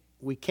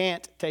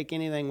can't take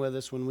anything with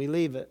us when we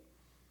leave it.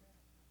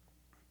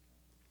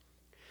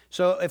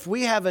 So if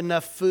we have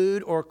enough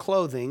food or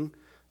clothing,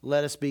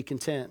 let us be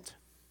content.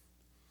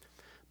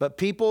 But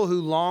people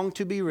who long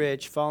to be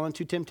rich fall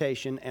into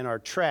temptation and are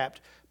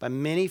trapped by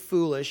many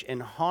foolish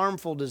and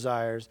harmful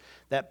desires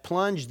that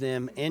plunge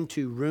them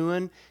into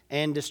ruin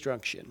and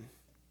destruction.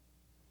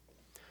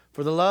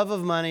 For the love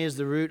of money is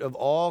the root of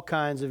all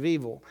kinds of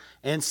evil.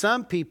 And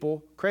some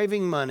people,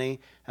 craving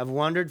money, have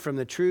wandered from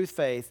the true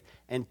faith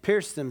and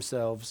pierced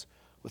themselves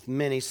with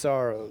many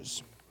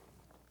sorrows.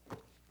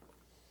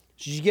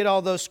 Did you get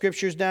all those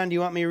scriptures down? Do you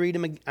want me to read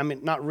them? I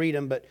mean, not read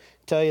them, but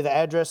tell you the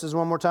addresses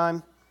one more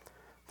time?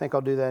 I think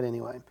I'll do that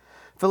anyway.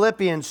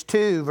 Philippians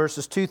 2,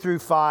 verses 2 through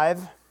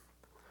 5.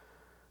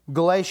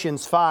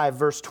 Galatians 5,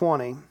 verse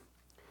 20.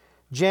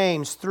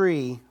 James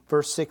 3,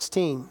 verse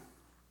 16.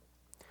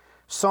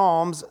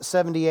 Psalms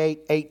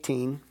 78,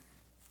 18.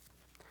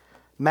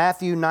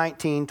 Matthew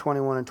 19,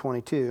 21 and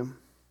 22.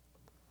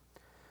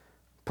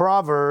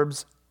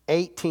 Proverbs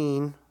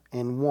 18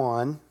 and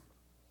 1.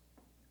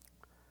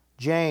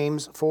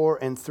 James 4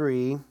 and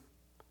 3.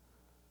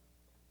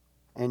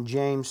 And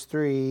James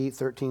 3,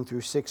 13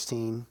 through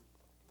 16.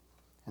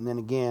 And then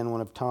again,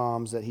 one of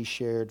Tom's that he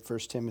shared, 1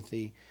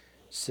 Timothy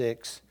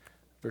 6,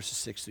 verses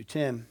 6 through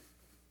 10.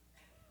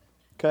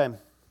 Okay.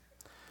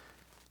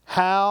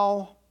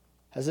 How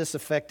has this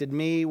affected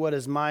me? What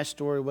is my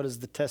story? What is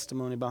the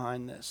testimony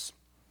behind this?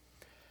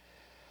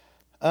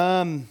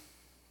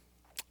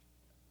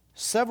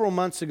 Several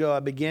months ago, I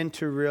began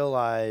to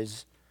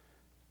realize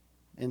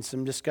in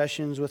some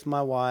discussions with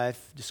my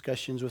wife,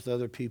 discussions with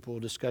other people,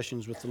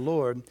 discussions with the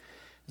Lord,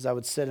 as I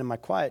would sit in my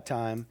quiet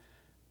time,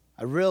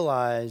 I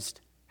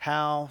realized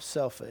how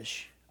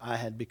selfish I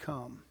had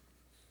become.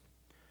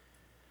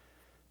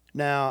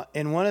 Now,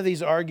 in one of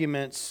these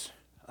arguments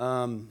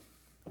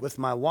with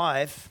my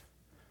wife,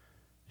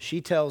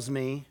 she tells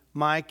me,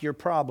 Mike, your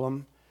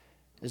problem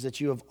is that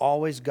you have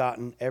always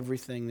gotten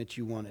everything that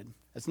you wanted.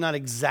 That's not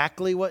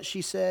exactly what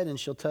she said, and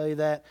she'll tell you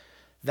that.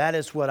 That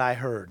is what I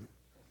heard.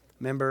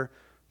 Remember,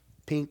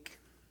 pink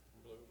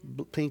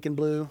and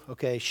blue?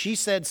 Okay, she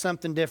said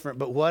something different,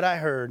 but what I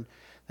heard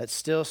that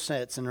still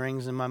sits and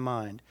rings in my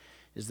mind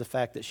is the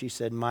fact that she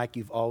said, Mike,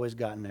 you've always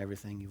gotten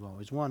everything you've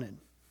always wanted.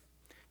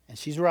 And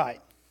she's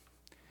right.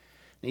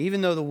 Now,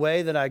 even though the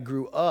way that I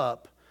grew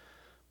up,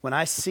 when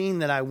I seen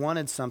that I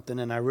wanted something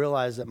and I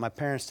realized that my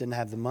parents didn't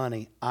have the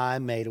money, I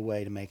made a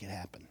way to make it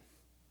happen.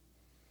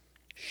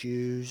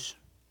 Shoes,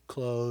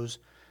 clothes.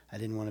 I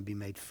didn't want to be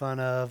made fun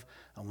of.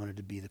 I wanted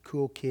to be the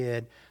cool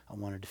kid. I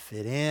wanted to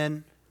fit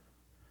in.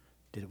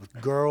 Did it with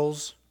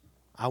girls.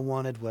 I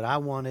wanted what I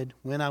wanted,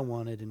 when I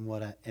wanted,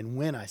 and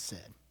when I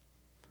said.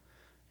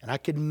 And I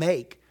could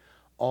make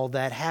all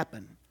that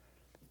happen.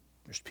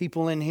 There's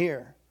people in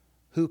here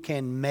who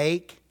can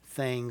make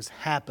things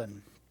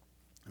happen.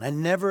 And I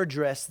never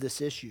address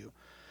this issue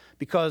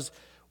because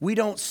we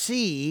don't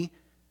see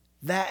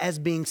that as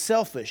being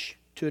selfish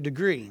to a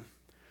degree.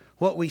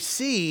 What we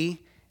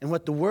see and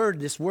what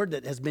this word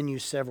that has been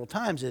used several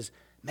times is,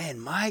 man,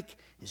 Mike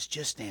is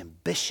just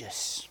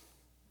ambitious.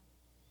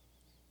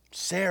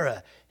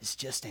 Sarah is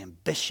just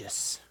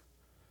ambitious.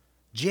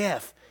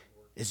 Jeff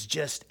is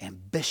just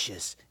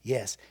ambitious.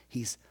 Yes,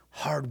 he's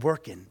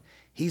hardworking.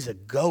 He's a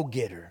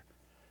go-getter.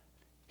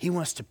 He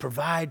wants to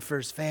provide for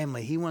his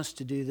family. He wants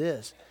to do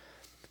this.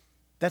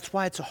 That's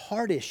why it's a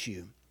heart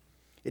issue.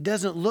 It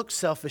doesn't look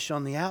selfish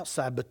on the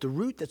outside, but the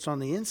root that's on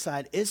the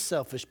inside is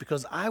selfish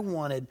because I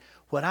wanted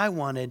what I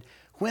wanted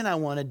when I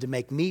wanted to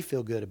make me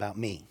feel good about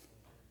me.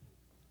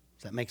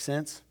 Does that make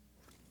sense?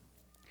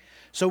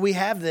 So we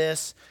have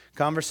this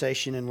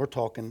conversation and we're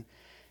talking.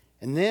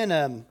 And then,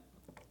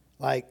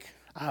 I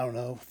don't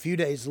know, a few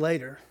days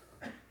later,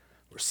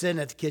 we're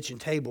sitting at the kitchen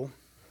table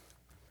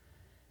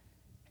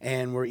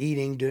and we're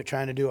eating,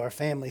 trying to do our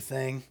family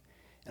thing.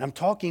 And I'm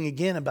talking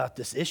again about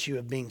this issue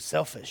of being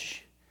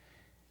selfish.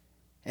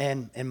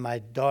 And my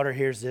daughter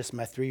hears this,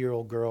 my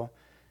 3-year-old girl,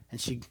 and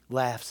she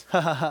laughs.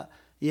 Ha ha ha.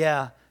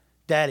 Yeah,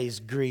 Daddy's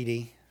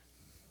greedy.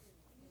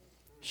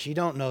 She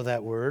don't know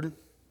that word.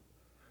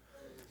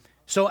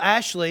 So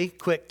Ashley,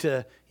 quick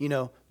to,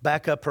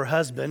 back up her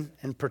husband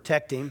and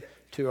protect him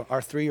to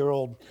our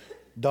 3-year-old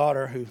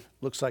daughter who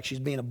looks like she's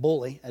being a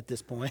bully at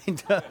this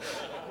point,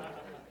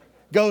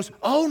 goes,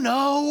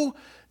 oh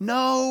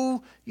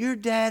no, your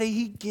daddy,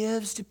 he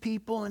gives to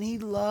people and he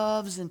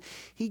loves and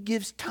he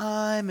gives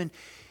time and,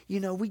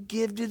 we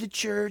give to the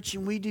church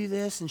and we do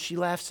this. And she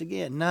laughs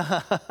again.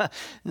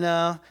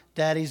 No,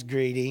 Daddy's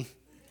greedy,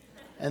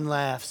 and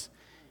laughs.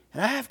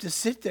 And I have to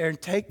sit there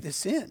and take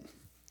this in.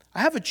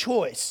 I have a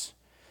choice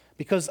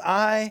because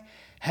I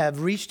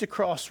have reached a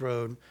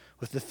crossroad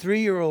with the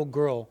 3-year-old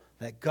girl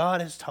that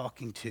God is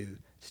talking to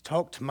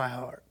talk to my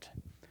heart,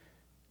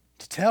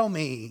 to tell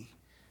me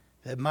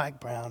that Mike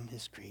Brown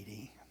is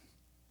greedy,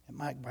 that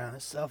Mike Brown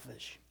is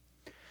selfish.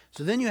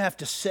 So then you have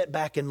to sit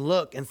back and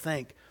look and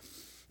think,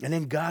 and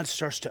then God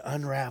starts to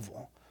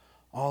unravel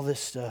all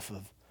this stuff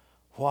of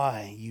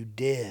why you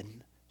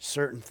did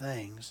certain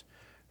things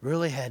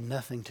really had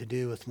nothing to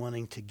do with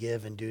wanting to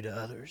give and do to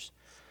others,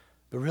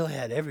 but really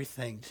had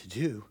everything to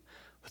do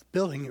with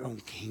building your own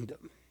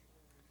kingdom.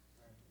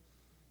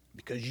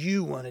 because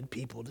you wanted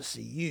people to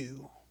see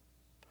you.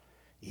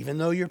 Even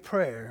though your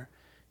prayer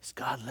is,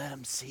 God, let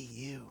them see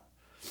you.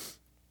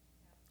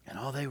 And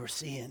all they were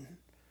seeing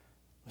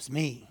was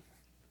me.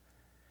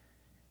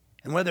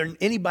 And whether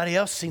anybody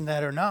else seen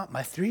that or not,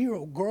 my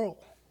 3-year-old girl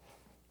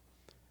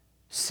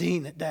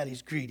seen that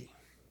Daddy's greedy.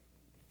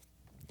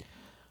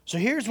 So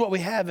here's what we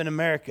have in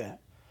America.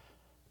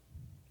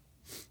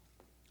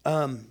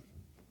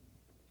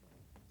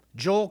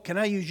 Joel, can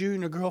I use you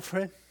and your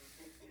girlfriend?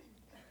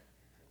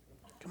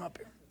 Come up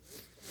here.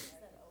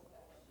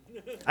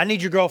 I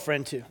need your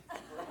girlfriend too.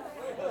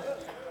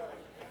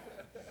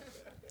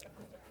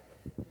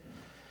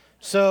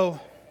 So,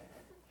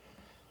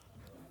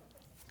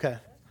 okay.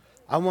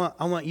 I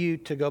want you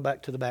to go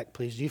back to the back,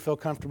 please. Do you feel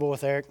comfortable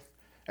with Eric?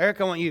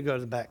 Eric, I want you to go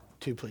to the back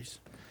too, please.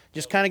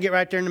 Just kind of get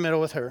right there in the middle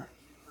with her.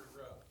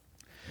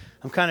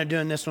 I'm kind of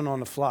doing this one on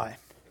the fly.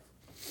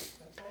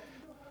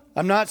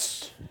 I'm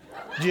not...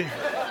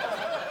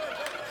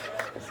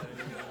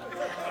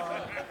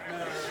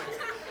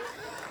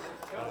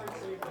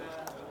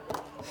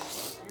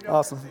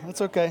 Awesome.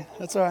 That's okay.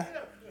 That's all right.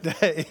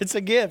 It's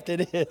a gift.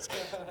 It is.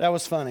 That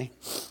was funny.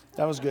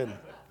 That was good.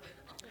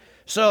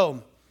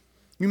 So,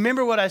 you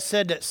remember what I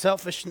said, that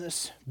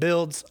selfishness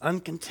builds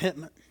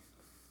uncontentment?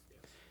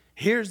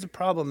 Here's the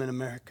problem in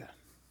America.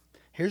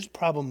 Here's the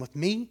problem with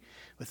me,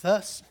 with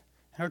us,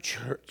 and our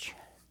church.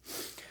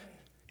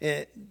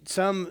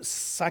 Some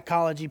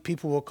psychology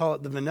people will call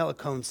it the vanilla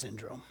cone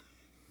syndrome.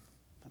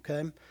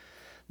 Okay?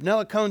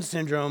 Vanilla cone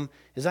syndrome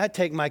is I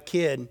take my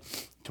kid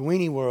to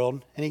Weenie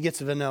World and he gets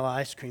a vanilla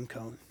ice cream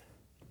cone.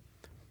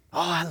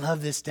 Oh, I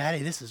love this, Daddy.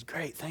 This is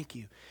great. Thank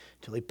you.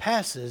 Till he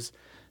passes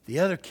the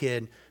other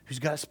kid who's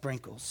got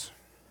sprinkles.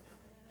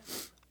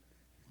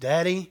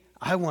 Daddy,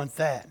 I want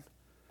that.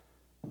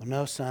 Well,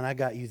 no, son, I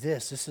got you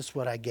this. This is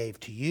what I gave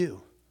to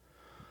you.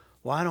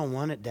 Well, I don't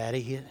want it,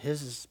 Daddy.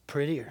 His is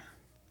prettier.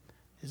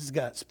 His has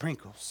got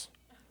sprinkles.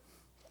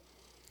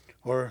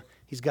 Or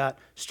he's got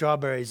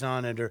strawberries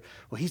on it. Or,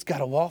 well, he's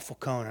got a waffle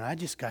cone, and I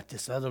just got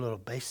this other little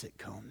basic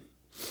cone.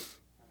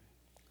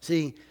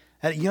 See,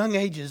 at young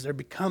ages, they're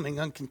becoming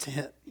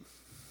uncontent.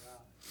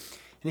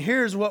 And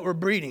here's what we're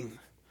breeding.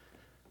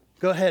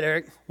 Go ahead,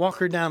 Eric. Walk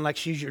her down like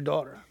she's your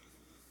daughter.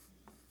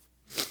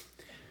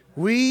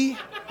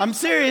 I'm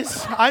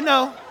serious. I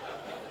know.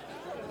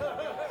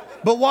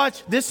 But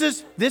watch. This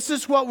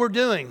is what we're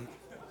doing.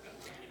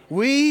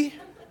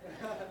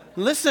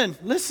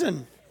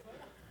 Listen.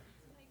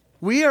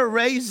 We are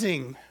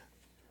raising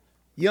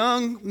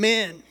young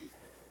men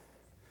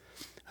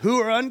who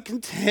are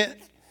uncontent.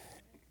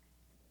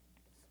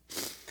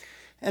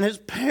 And as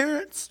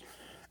parents,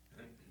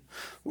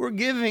 we're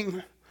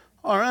giving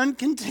our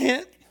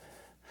uncontent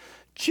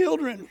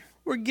children,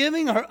 we're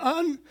giving our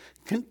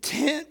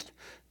uncontent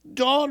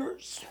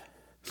daughters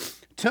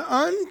to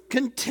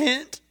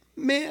uncontent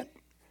men,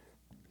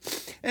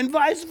 and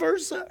vice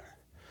versa.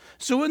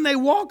 So when they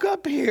walk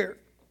up here,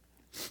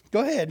 go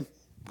ahead,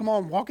 come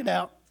on, walk it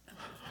out.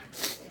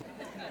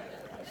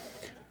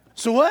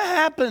 So what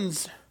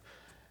happens?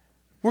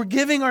 We're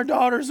giving our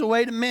daughters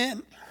away to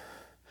men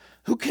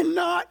who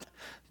cannot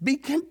be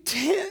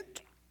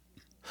content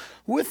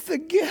with the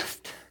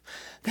gift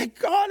that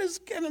God has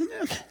given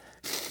them.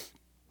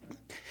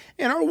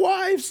 And our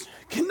wives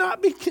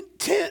cannot be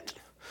content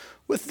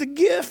with the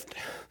gift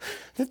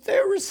that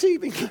they're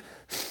receiving.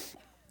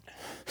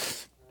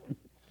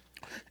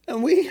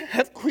 And we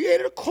have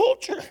created a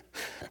culture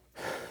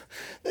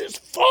that is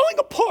falling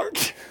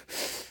apart,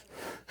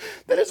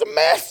 that is a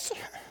mess.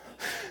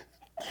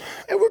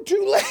 And we're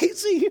too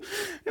lazy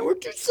and we're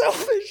too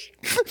selfish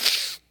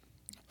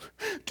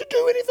to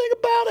do anything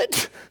about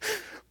it,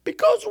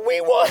 because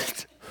we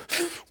want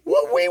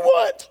what we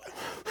want,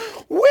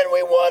 when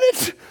we want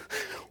it,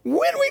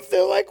 when we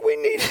feel like we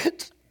need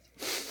it.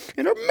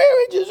 And our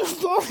marriages are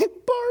falling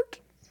apart.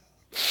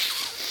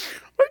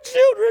 Our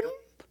children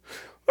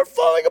are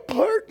falling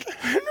apart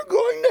and are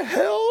going to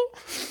hell.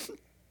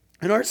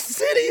 And our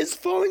city is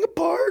falling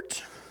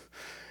apart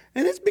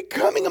and it's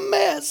becoming a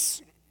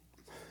mess.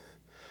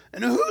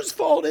 And whose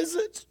fault is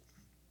it?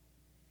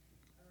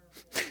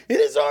 It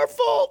is our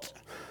fault.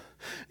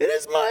 It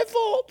is my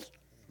fault.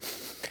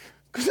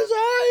 Because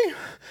I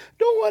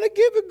don't want to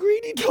give a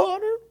greedy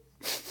daughter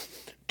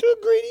to a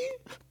greedy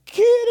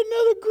kid,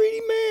 another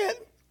greedy man.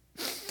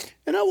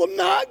 And I will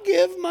not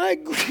give my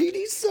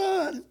greedy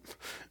son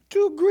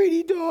to a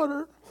greedy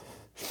daughter.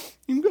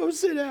 You can go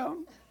sit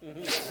down.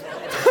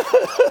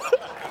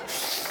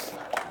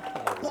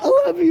 I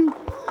love you.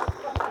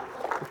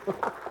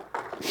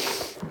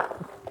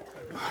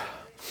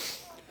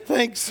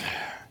 Thanks.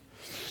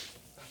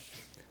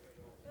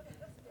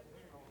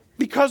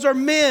 Because our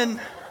men,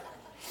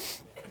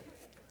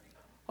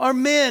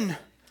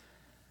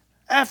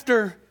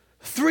 after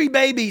 3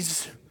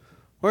 babies,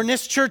 or in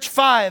this church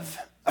 5,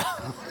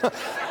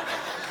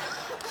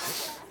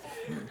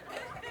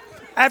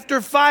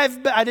 after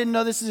 5, I didn't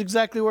know this is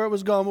exactly where it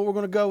was going, but we're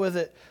going to go with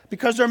it.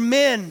 Because our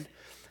men,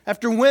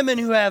 after women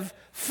who have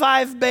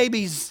 5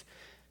 babies,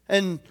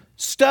 and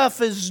stuff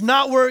is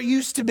not where it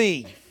used to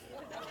be.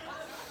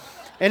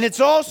 And it's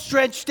all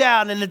stretched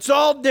out and it's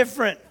all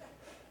different.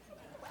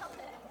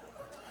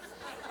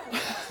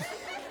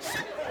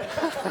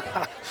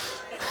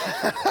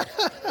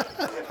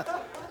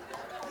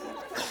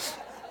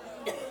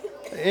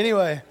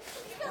 Anyway,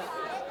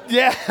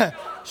 yeah,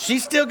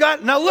 she's still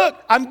got. Now look,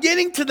 I'm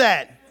getting to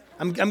that.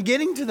 I'm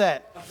getting to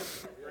that.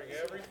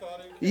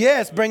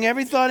 Yes, bring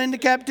every thought into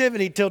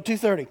captivity till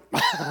 2:30.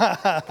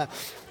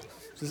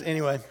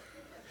 Anyway,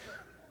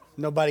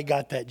 nobody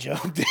got that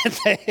joke, did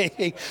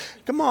they?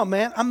 Come on,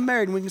 man. I'm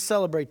married and we can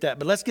celebrate that.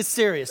 But let's get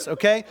serious,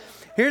 okay?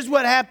 Here's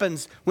what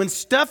happens when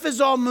stuff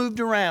is all moved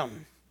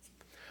around.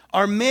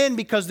 Our men,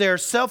 because they are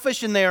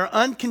selfish and they are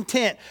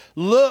uncontent,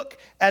 look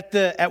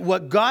at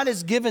what God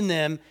has given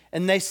them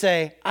and they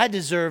say, I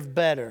deserve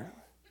better,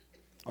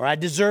 or I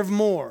deserve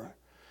more.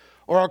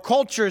 Or our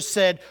culture has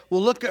said,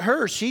 well, look at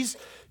her. She's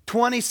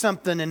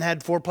 20-something and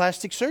had 4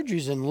 plastic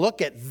surgeries, and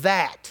look at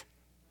that.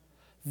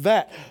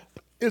 That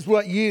is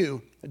what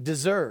you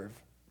deserve.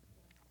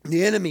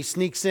 The enemy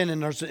sneaks in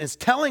and is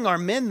telling our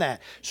men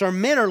that. So our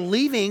men are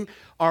leaving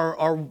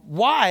our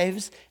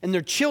wives and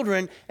their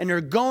children, and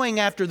they're going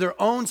after their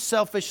own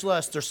selfish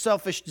lust, their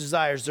selfish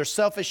desires, their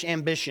selfish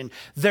ambition,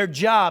 their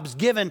jobs,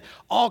 giving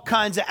all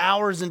kinds of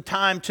hours and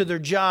time to their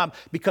job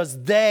because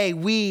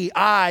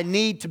I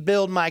need to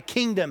build my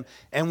kingdom.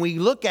 And we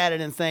look at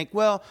it and think,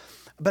 well,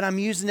 but I'm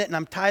using it and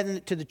I'm tithing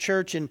it to the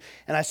church and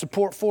I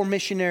support 4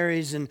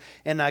 missionaries and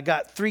I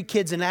got 3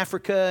 kids in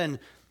Africa, and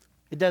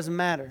it doesn't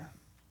matter.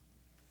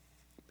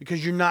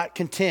 Because you're not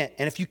content.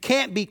 And if you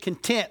can't be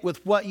content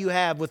with what you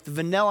have, with the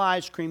vanilla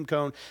ice cream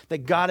cone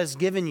that God has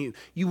given you,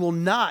 you will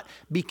not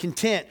be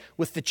content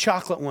with the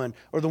chocolate one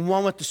or the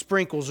one with the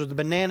sprinkles or the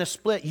banana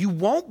split. You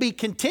won't be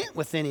content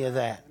with any of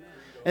that.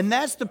 And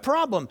that's the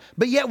problem.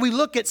 But yet we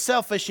look at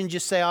selfish and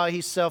just say, oh,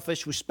 he's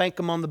selfish. We spank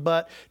him on the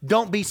butt.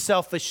 Don't be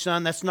selfish,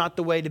 son. That's not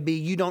the way to be.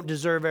 You don't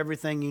deserve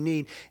everything you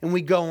need. And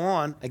we go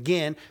on,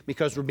 again,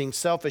 because we're being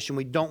selfish and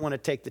we don't want to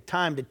take the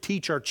time to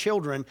teach our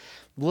children,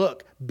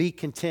 look, be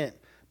content.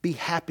 Be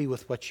happy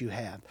with what you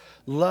have.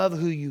 Love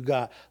who you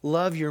got.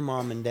 Love your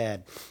mom and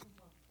dad.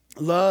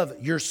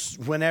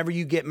 Whenever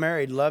you get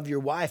married, love your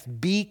wife.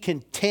 Be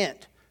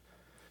content.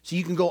 So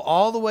you can go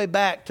all the way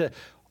back to,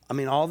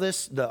 all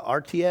this, the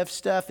RTF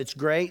stuff, it's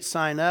great.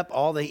 Sign up.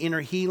 All the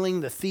inner healing,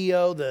 the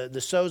Theo, the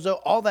Sozo,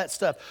 all that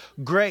stuff.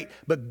 Great.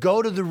 But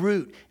go to the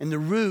root. And the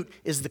root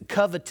is the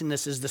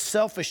covetousness, is the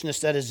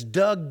selfishness that is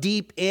dug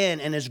deep in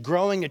and is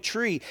growing a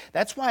tree.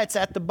 That's why it's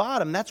at the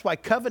bottom. That's why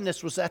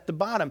covetousness was at the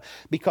bottom.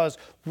 Because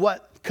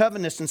what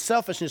covetousness and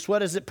selfishness, what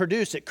does it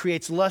produce? It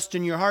creates lust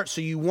in your heart.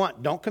 So you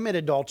want, don't commit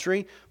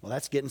adultery. Well,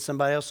 that's getting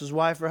somebody else's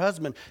wife or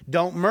husband.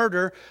 Don't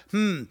murder.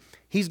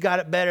 He's got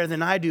it better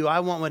than I do.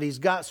 I want what he's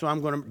got, so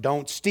I'm going to...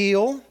 Don't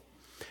steal.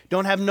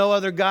 Don't have no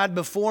other God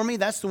before me.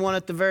 That's the one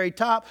at the very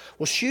top.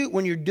 Well, shoot,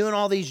 when you're doing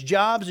all these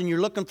jobs and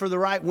you're looking for the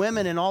right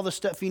women and all the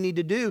stuff you need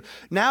to do,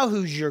 now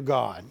who's your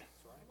God?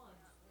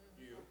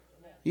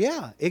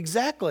 Yeah,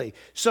 exactly.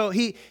 So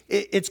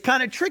it's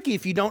kind of tricky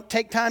if you don't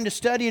take time to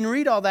study and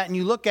read all that and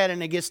you look at it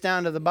and it gets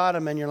down to the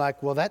bottom and you're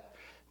like, well, that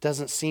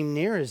doesn't seem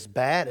near as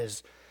bad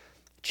as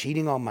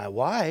cheating on my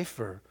wife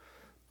or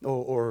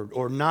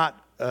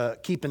not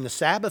keeping the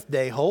Sabbath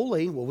day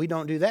holy. Well, we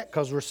don't do that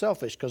because we're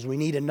selfish, because we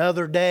need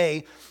another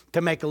day to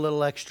make a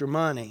little extra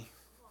money.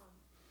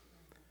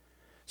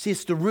 See,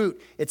 it's the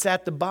root. It's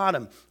at the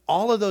bottom.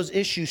 All of those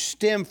issues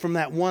stem from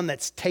that one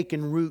that's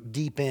taken root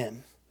deep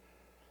in.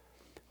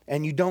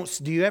 And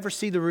do you ever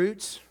see the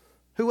roots?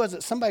 Who was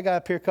it? Somebody got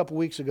up here a couple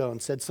weeks ago and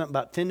said something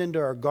about tending to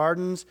our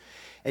gardens,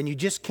 and you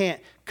just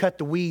can't cut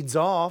the weeds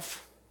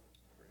off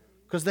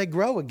because they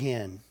grow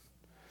again.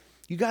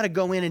 You got to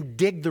go in and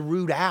dig the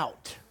root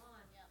out.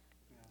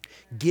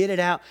 Get it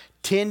out.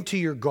 Tend to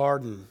your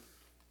garden.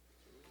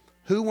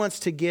 Who wants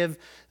to give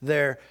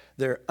their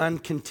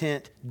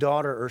uncontent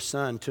daughter or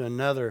son to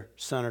another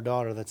son or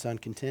daughter that's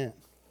uncontent?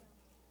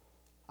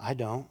 I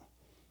don't.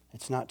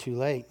 It's not too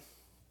late.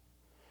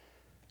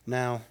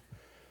 Now,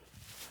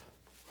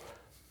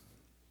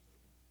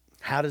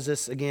 how does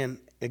this again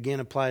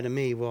apply to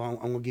me? Well, I'm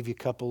going to give you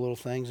a couple little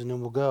things and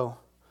then we'll go.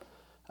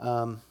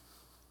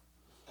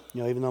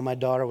 Even though my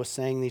daughter was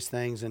saying these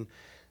things and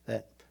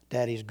that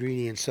Daddy's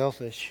greedy and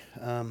selfish,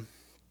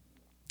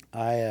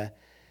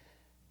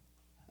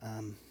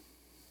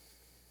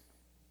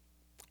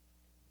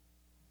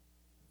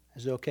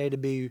 is it okay to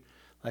be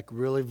like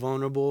really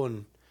vulnerable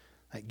and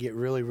like get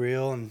really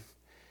real and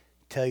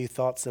tell you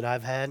thoughts that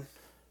I've had,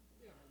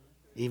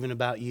 even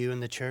about you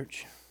and the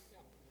church?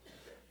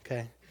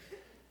 Okay.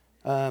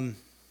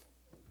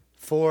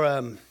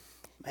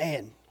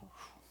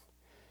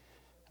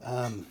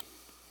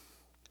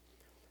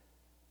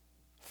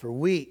 For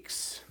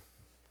weeks,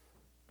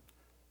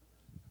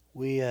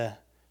 we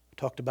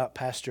talked about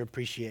pastor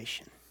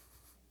appreciation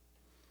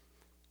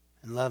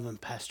and loving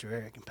Pastor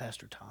Eric and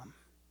Pastor Tom.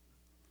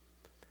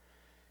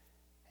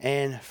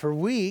 And for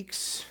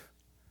weeks,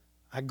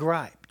 I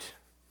griped.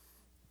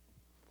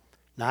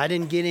 Now, I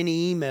didn't get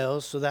any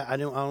emails, so that I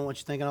don't want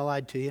you thinking I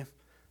lied to you.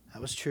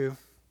 That was true.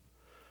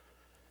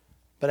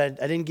 But I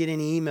didn't get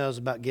any emails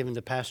about giving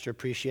to pastor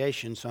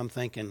appreciation, so I'm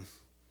thinking,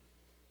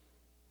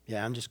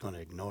 yeah, I'm just going to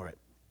ignore it.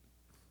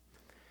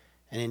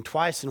 And then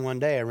twice in one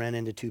day, I ran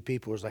into two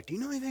people who was like, do you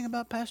know anything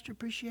about pastor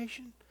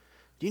appreciation?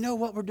 Do you know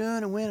what we're doing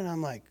and when? And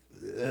I'm like,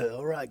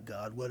 all right,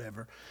 God,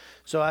 whatever.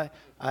 So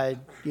I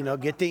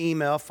get the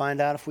email,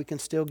 find out if we can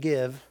still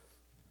give.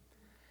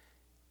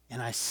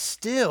 And I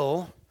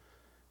still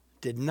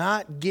did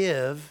not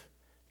give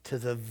to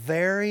the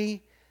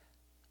very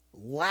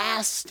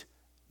last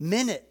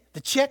minute. The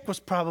check was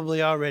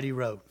probably already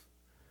wrote.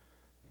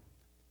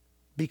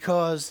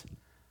 Because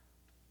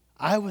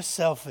I was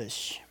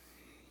selfish.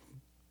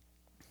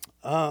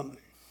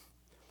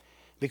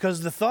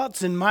 Because the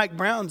thoughts in Mike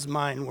Brown's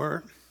mind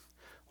were,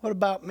 what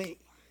about me?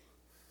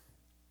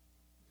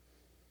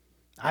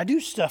 I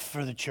do stuff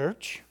for the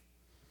church.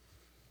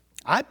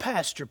 I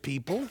pastor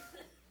people.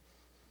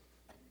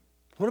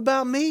 What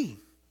about me?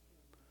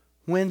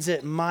 When's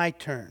it my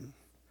turn?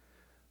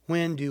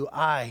 When do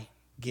I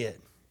get?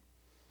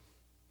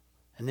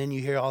 And then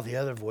you hear all the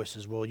other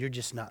voices, well, you're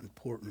just not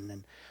important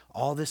and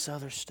all this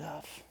other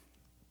stuff.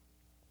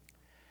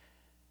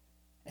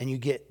 And you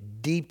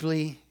get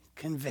deeply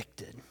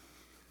convicted.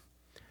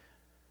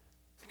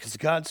 Because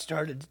God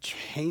started to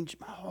change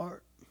my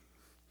heart.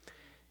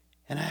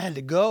 And I had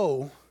to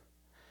go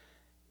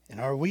in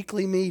our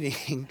weekly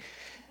meeting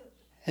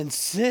and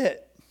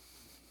sit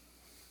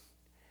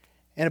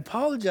and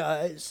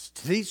apologize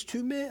to these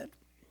two men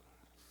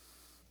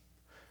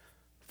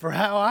for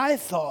how I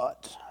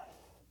thought.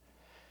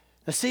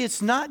 Now see,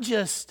 it's not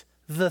just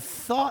the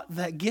thought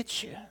that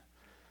gets you.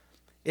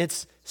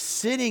 It's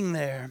sitting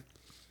there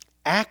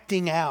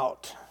acting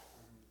out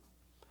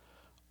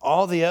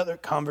all the other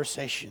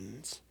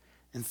conversations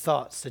and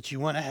thoughts that you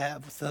want to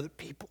have with other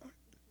people.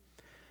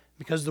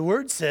 Because the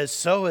word says,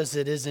 so as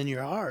it is in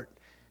your heart.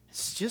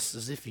 It's just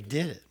as if you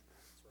did it.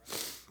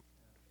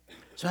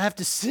 So I have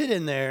to sit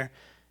in there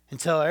and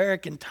tell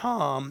Eric and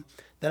Tom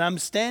that I'm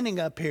standing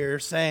up here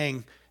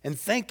saying and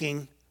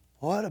thinking,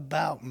 what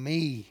about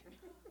me?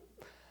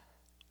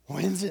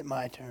 When's it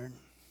my turn?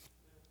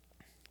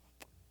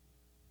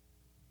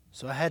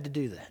 So I had to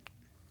do that.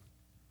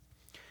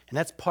 And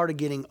that's part of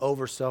getting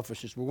over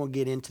selfishness. We're going to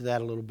get into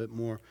that a little bit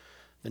more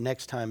the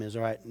next time is,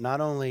 all right,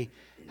 not only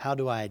how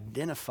do I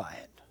identify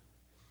it,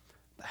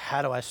 but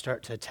how do I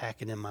start to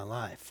attack it in my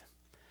life?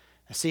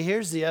 Now see,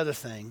 here's the other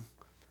thing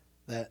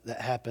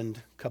that happened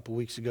a couple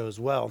weeks ago as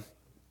well.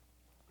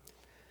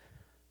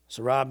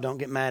 So Rob, don't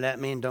get mad at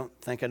me and don't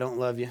think I don't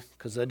love you,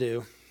 because I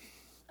do.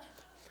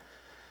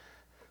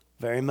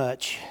 Very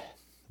much.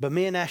 But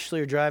me and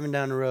Ashley are driving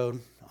down the road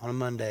on a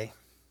Monday.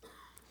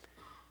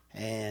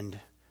 And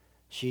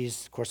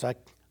of course, I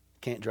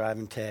can't drive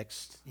and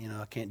text.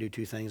 I can't do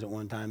two things at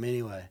one time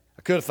anyway.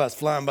 I could if I was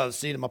flying by the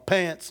seat of my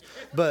pants,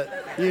 but,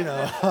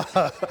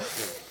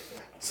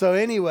 So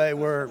anyway,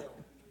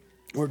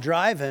 we're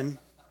driving,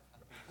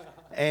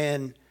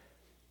 and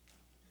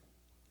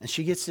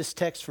she gets this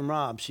text from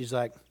Rob. She's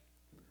like,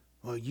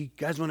 well, you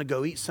guys want to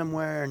go eat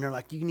somewhere? And they're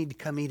like, you need to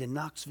come eat in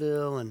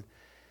Knoxville. And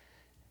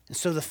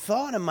so the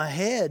thought in my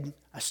head,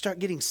 I start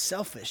getting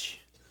selfish.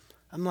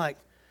 I'm like,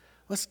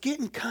 well, it's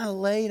getting kind of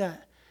late.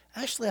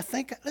 Actually, I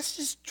think let's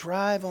just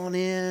drive on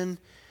in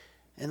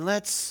and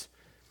let's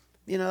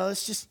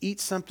just eat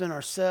something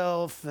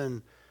ourselves.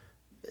 And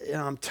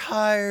I'm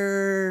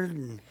tired.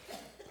 And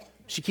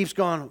she keeps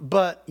going,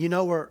 but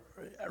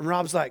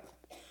Rob's like,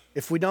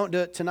 if we don't do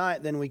it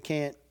tonight, then we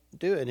can't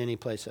do it any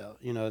place else,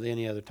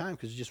 any other time,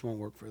 because it just won't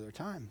work for their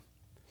time.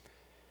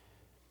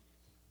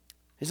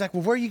 He's like,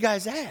 well, where are you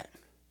guys at?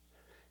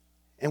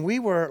 And we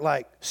were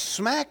like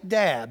smack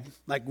dab,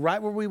 like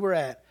right where we were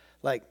at,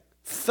 like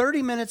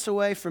 30 minutes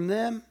away from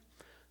them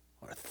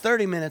or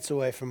 30 minutes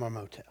away from our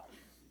motel.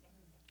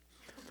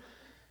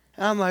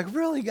 And I'm like,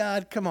 really,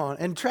 God, come on.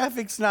 And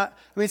traffic's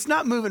it's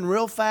not moving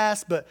real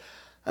fast, but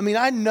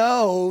I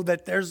know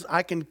that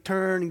I can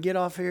turn and get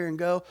off here and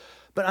go,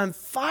 but I'm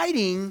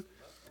fighting,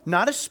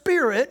 not a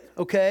spirit,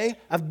 okay?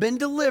 I've been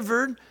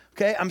delivered,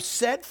 okay? I'm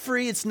set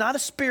free. It's not a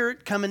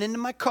spirit coming into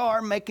my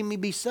car making me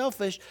be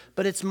selfish,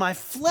 but it's my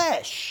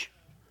flesh.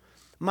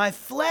 My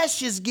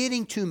flesh is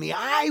getting to me.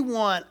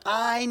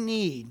 I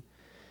need.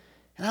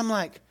 And I'm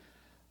like,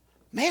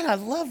 man, I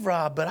love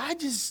Rob, but I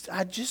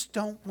just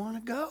don't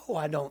want to go,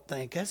 I don't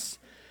think.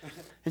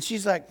 And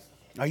she's like,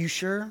 are you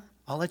sure?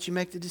 I'll let you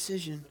make the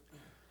decision.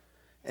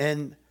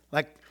 And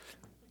like,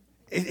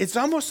 it's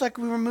almost like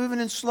we were moving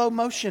in slow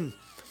motion.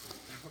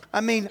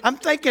 I'm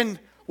thinking,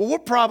 well, we're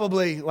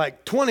probably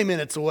like 20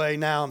 minutes away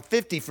now. I'm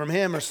 50 from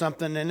him or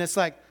something. And it's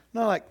like,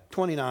 no, like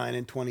 29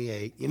 and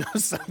 28,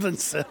 something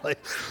silly.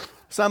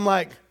 So I'm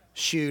like,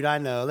 shoot, I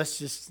know. Let's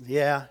just,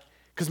 yeah.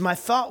 Because my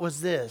thought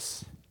was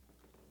this.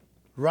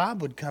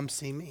 Rob would come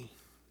see me.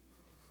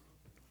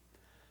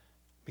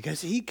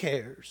 Because he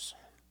cares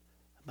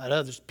about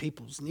other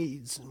people's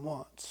needs and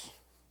wants.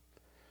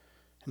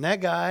 And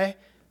that guy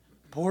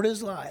poured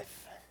his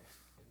life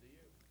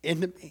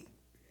into me.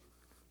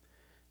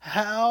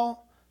 How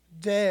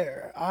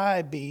dare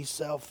I be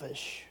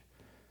selfish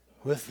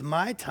with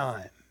my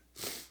time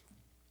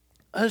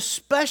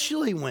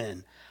especially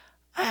when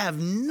I have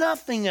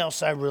nothing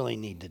else I really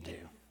need to do.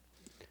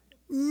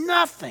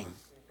 Nothing.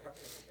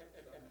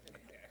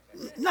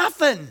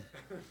 Nothing.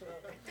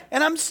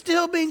 And I'm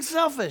still being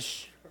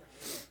selfish.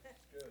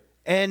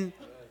 And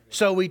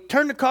so we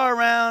turn the car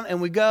around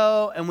and we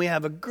go and we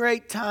have a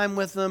great time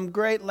with them,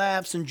 great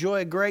laughs,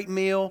 enjoy a great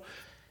meal.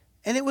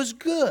 And it was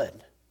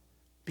good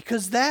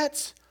because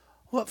that's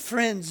what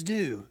friends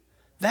do.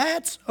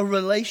 That's a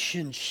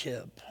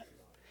relationship.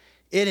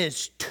 It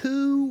is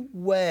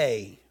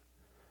two-way.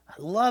 I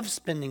love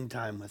spending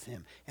time with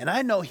him. And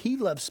I know he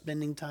loves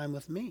spending time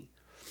with me.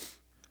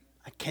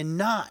 I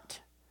cannot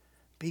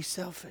be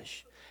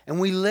selfish. And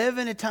we live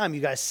in a time,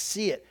 you guys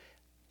see it.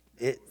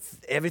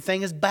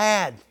 Everything is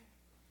bad.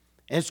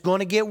 And it's going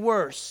to get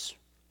worse.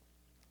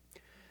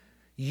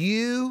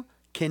 You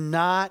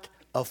cannot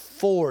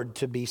afford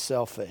to be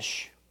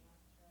selfish.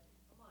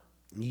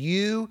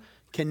 You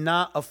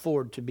cannot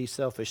afford to be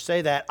selfish.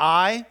 Say that.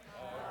 I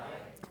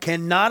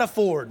cannot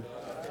afford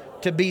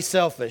to be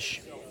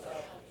selfish.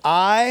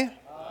 I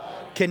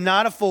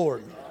cannot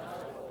afford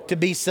to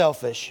be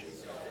selfish.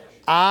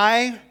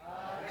 I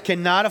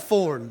cannot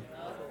afford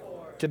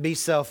to be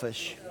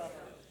selfish.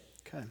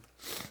 Okay.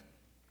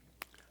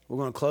 We're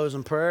going to close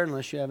in prayer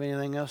unless you have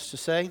anything else to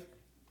say.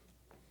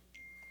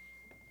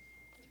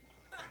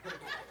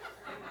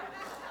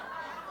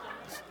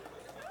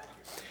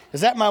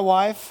 Is that my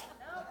wife?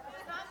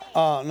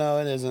 Oh, no,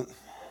 it isn't.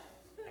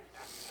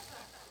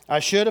 I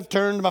should have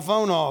turned my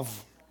phone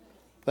off.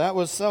 That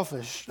was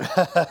selfish.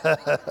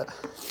 But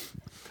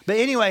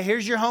anyway,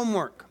 here's your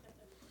homework.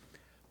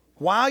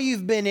 While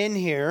you've been in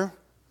here,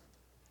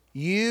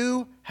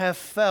 you have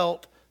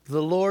felt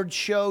the Lord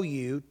show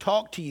you,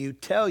 talk to you,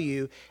 tell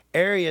you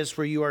areas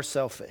where you are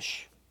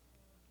selfish.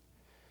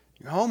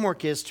 Your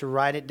homework is to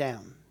write it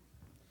down.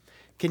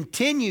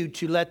 Continue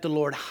to let the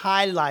Lord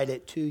highlight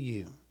it to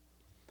you.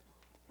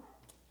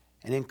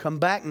 And then come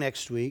back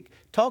next week.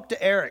 Talk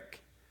to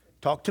Eric.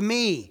 Talk to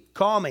me.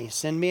 Call me.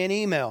 Send me an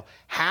email.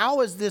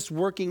 How is this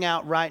working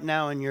out right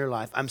now in your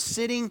life? I'm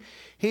sitting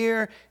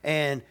here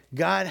and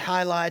God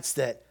highlights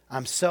that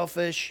I'm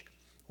selfish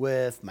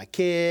with my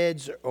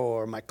kids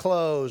or my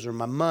clothes or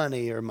my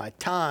money or my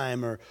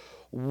time or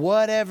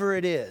whatever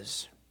it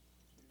is.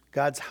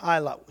 God's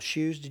highlight.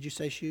 Shoes? Did you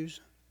say shoes?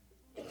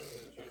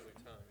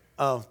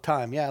 Oh,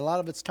 time. Yeah, a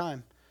lot of it's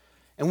time.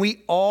 And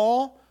we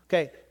all...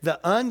 Okay, the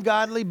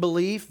ungodly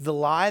belief, the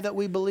lie that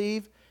we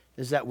believe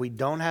is that we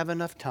don't have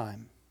enough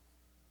time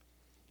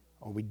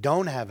or we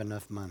don't have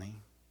enough money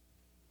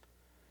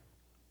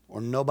or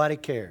nobody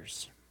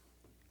cares.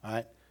 All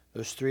right,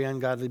 those three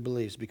ungodly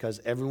beliefs, because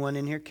everyone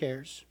in here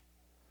cares.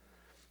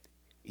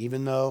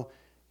 Even though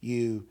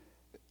you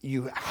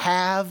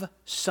have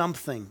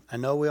something. I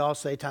know we all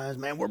say times,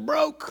 man, we're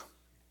broke.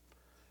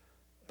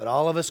 But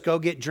all of us go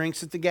get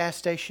drinks at the gas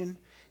station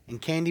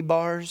and candy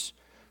bars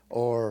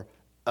or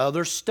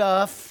other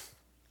stuff,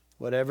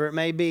 whatever it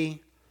may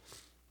be.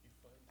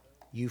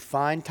 You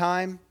find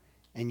time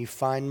and you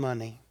find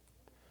money.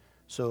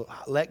 So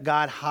let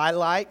God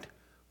highlight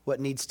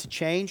what needs to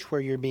change, where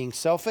you're being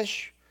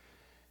selfish.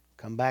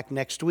 Come back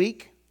next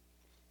week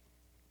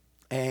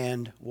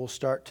and we'll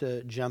start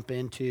to jump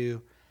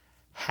into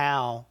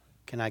how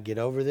can I get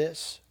over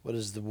this? What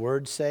does the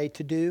Word say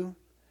to do?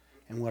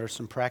 And what are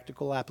some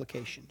practical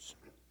applications?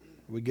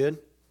 Are we good?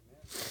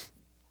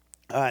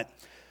 All right.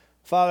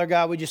 Father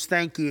God, we just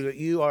thank you that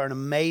you are an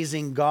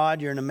amazing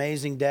God. You're an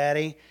amazing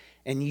daddy.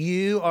 And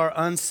you are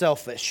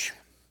unselfish.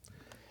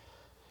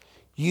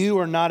 You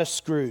are not a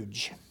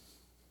Scrooge.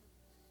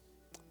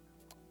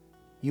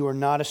 You are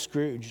not a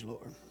Scrooge,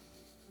 Lord.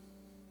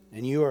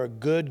 And you are a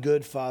good,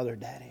 good Father,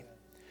 Daddy.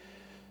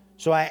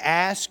 So I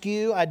ask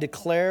you, I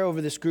declare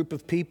over this group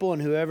of people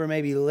and whoever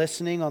may be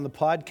listening on the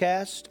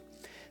podcast,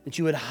 that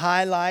you would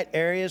highlight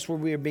areas where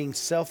we are being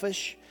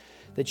selfish,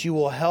 that you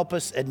will help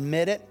us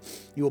admit it.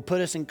 You will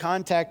put us in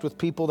contact with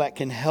people that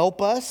can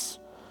help us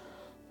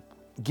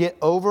get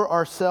over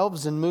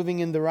ourselves and moving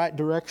in the right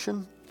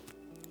direction.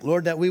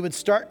 Lord, that we would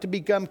start to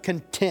become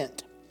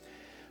content.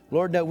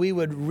 Lord, that we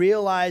would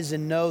realize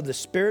and know the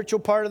spiritual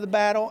part of the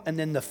battle and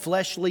then the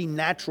fleshly,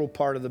 natural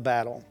part of the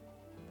battle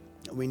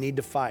that we need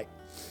to fight.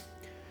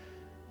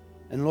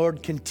 And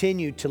Lord,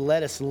 continue to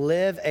let us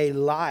live a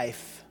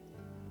life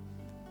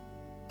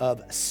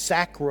of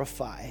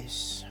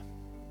sacrifice.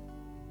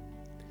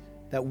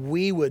 That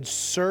we would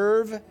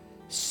serve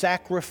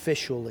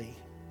sacrificially.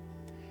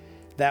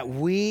 That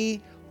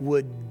we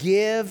would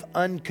give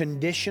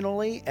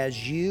unconditionally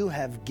as you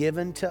have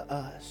given to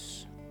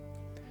us.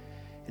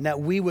 And that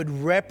we would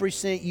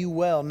represent you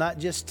well, not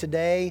just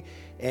today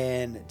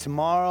and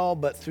tomorrow,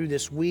 but through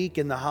this week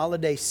and the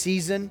holiday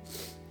season.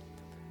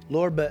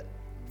 Lord, but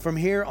from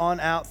here on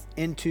out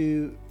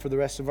into for the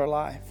rest of our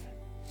life.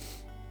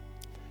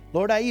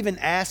 Lord, I even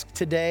ask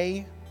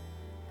today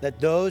that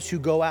those who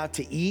go out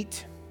to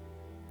eat,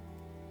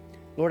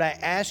 Lord, I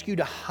ask you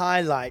to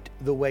highlight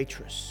the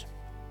waitress.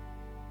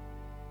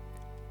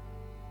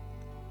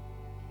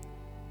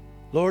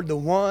 Lord, the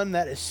one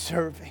that is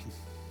serving.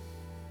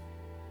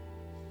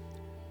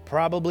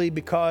 probably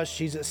because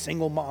she's a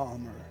single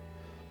mom or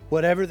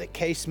whatever the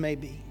case may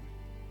be.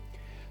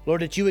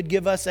 Lord, that you would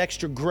give us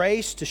extra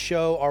grace to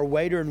show our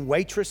waiter and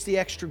waitress the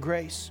extra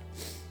grace.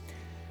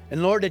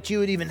 And Lord, that you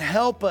would even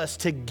help us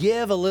to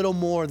give a little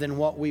more than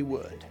what we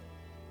would,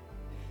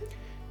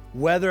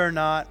 whether or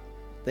not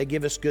they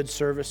give us good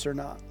service or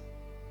not.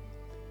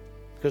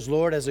 Because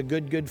Lord, as a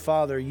good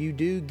Father, you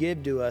do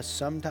give to us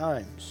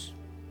sometimes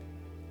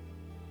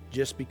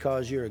just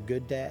because you're a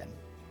good dad.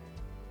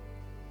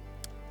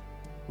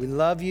 We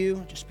love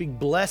you. Just speak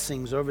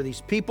blessings over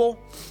these people,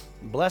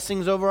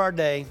 blessings over our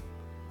day,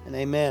 and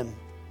amen.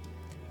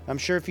 I'm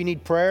sure if you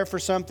need prayer for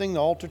something, the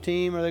altar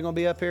team, are they going to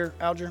be up here,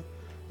 Alger?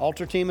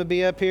 Altar team will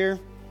be up here.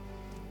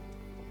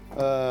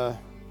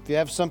 If you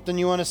have something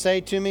you want to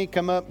say to me,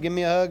 come up, give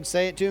me a hug,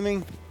 say it to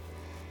me.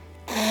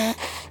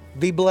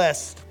 Be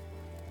blessed.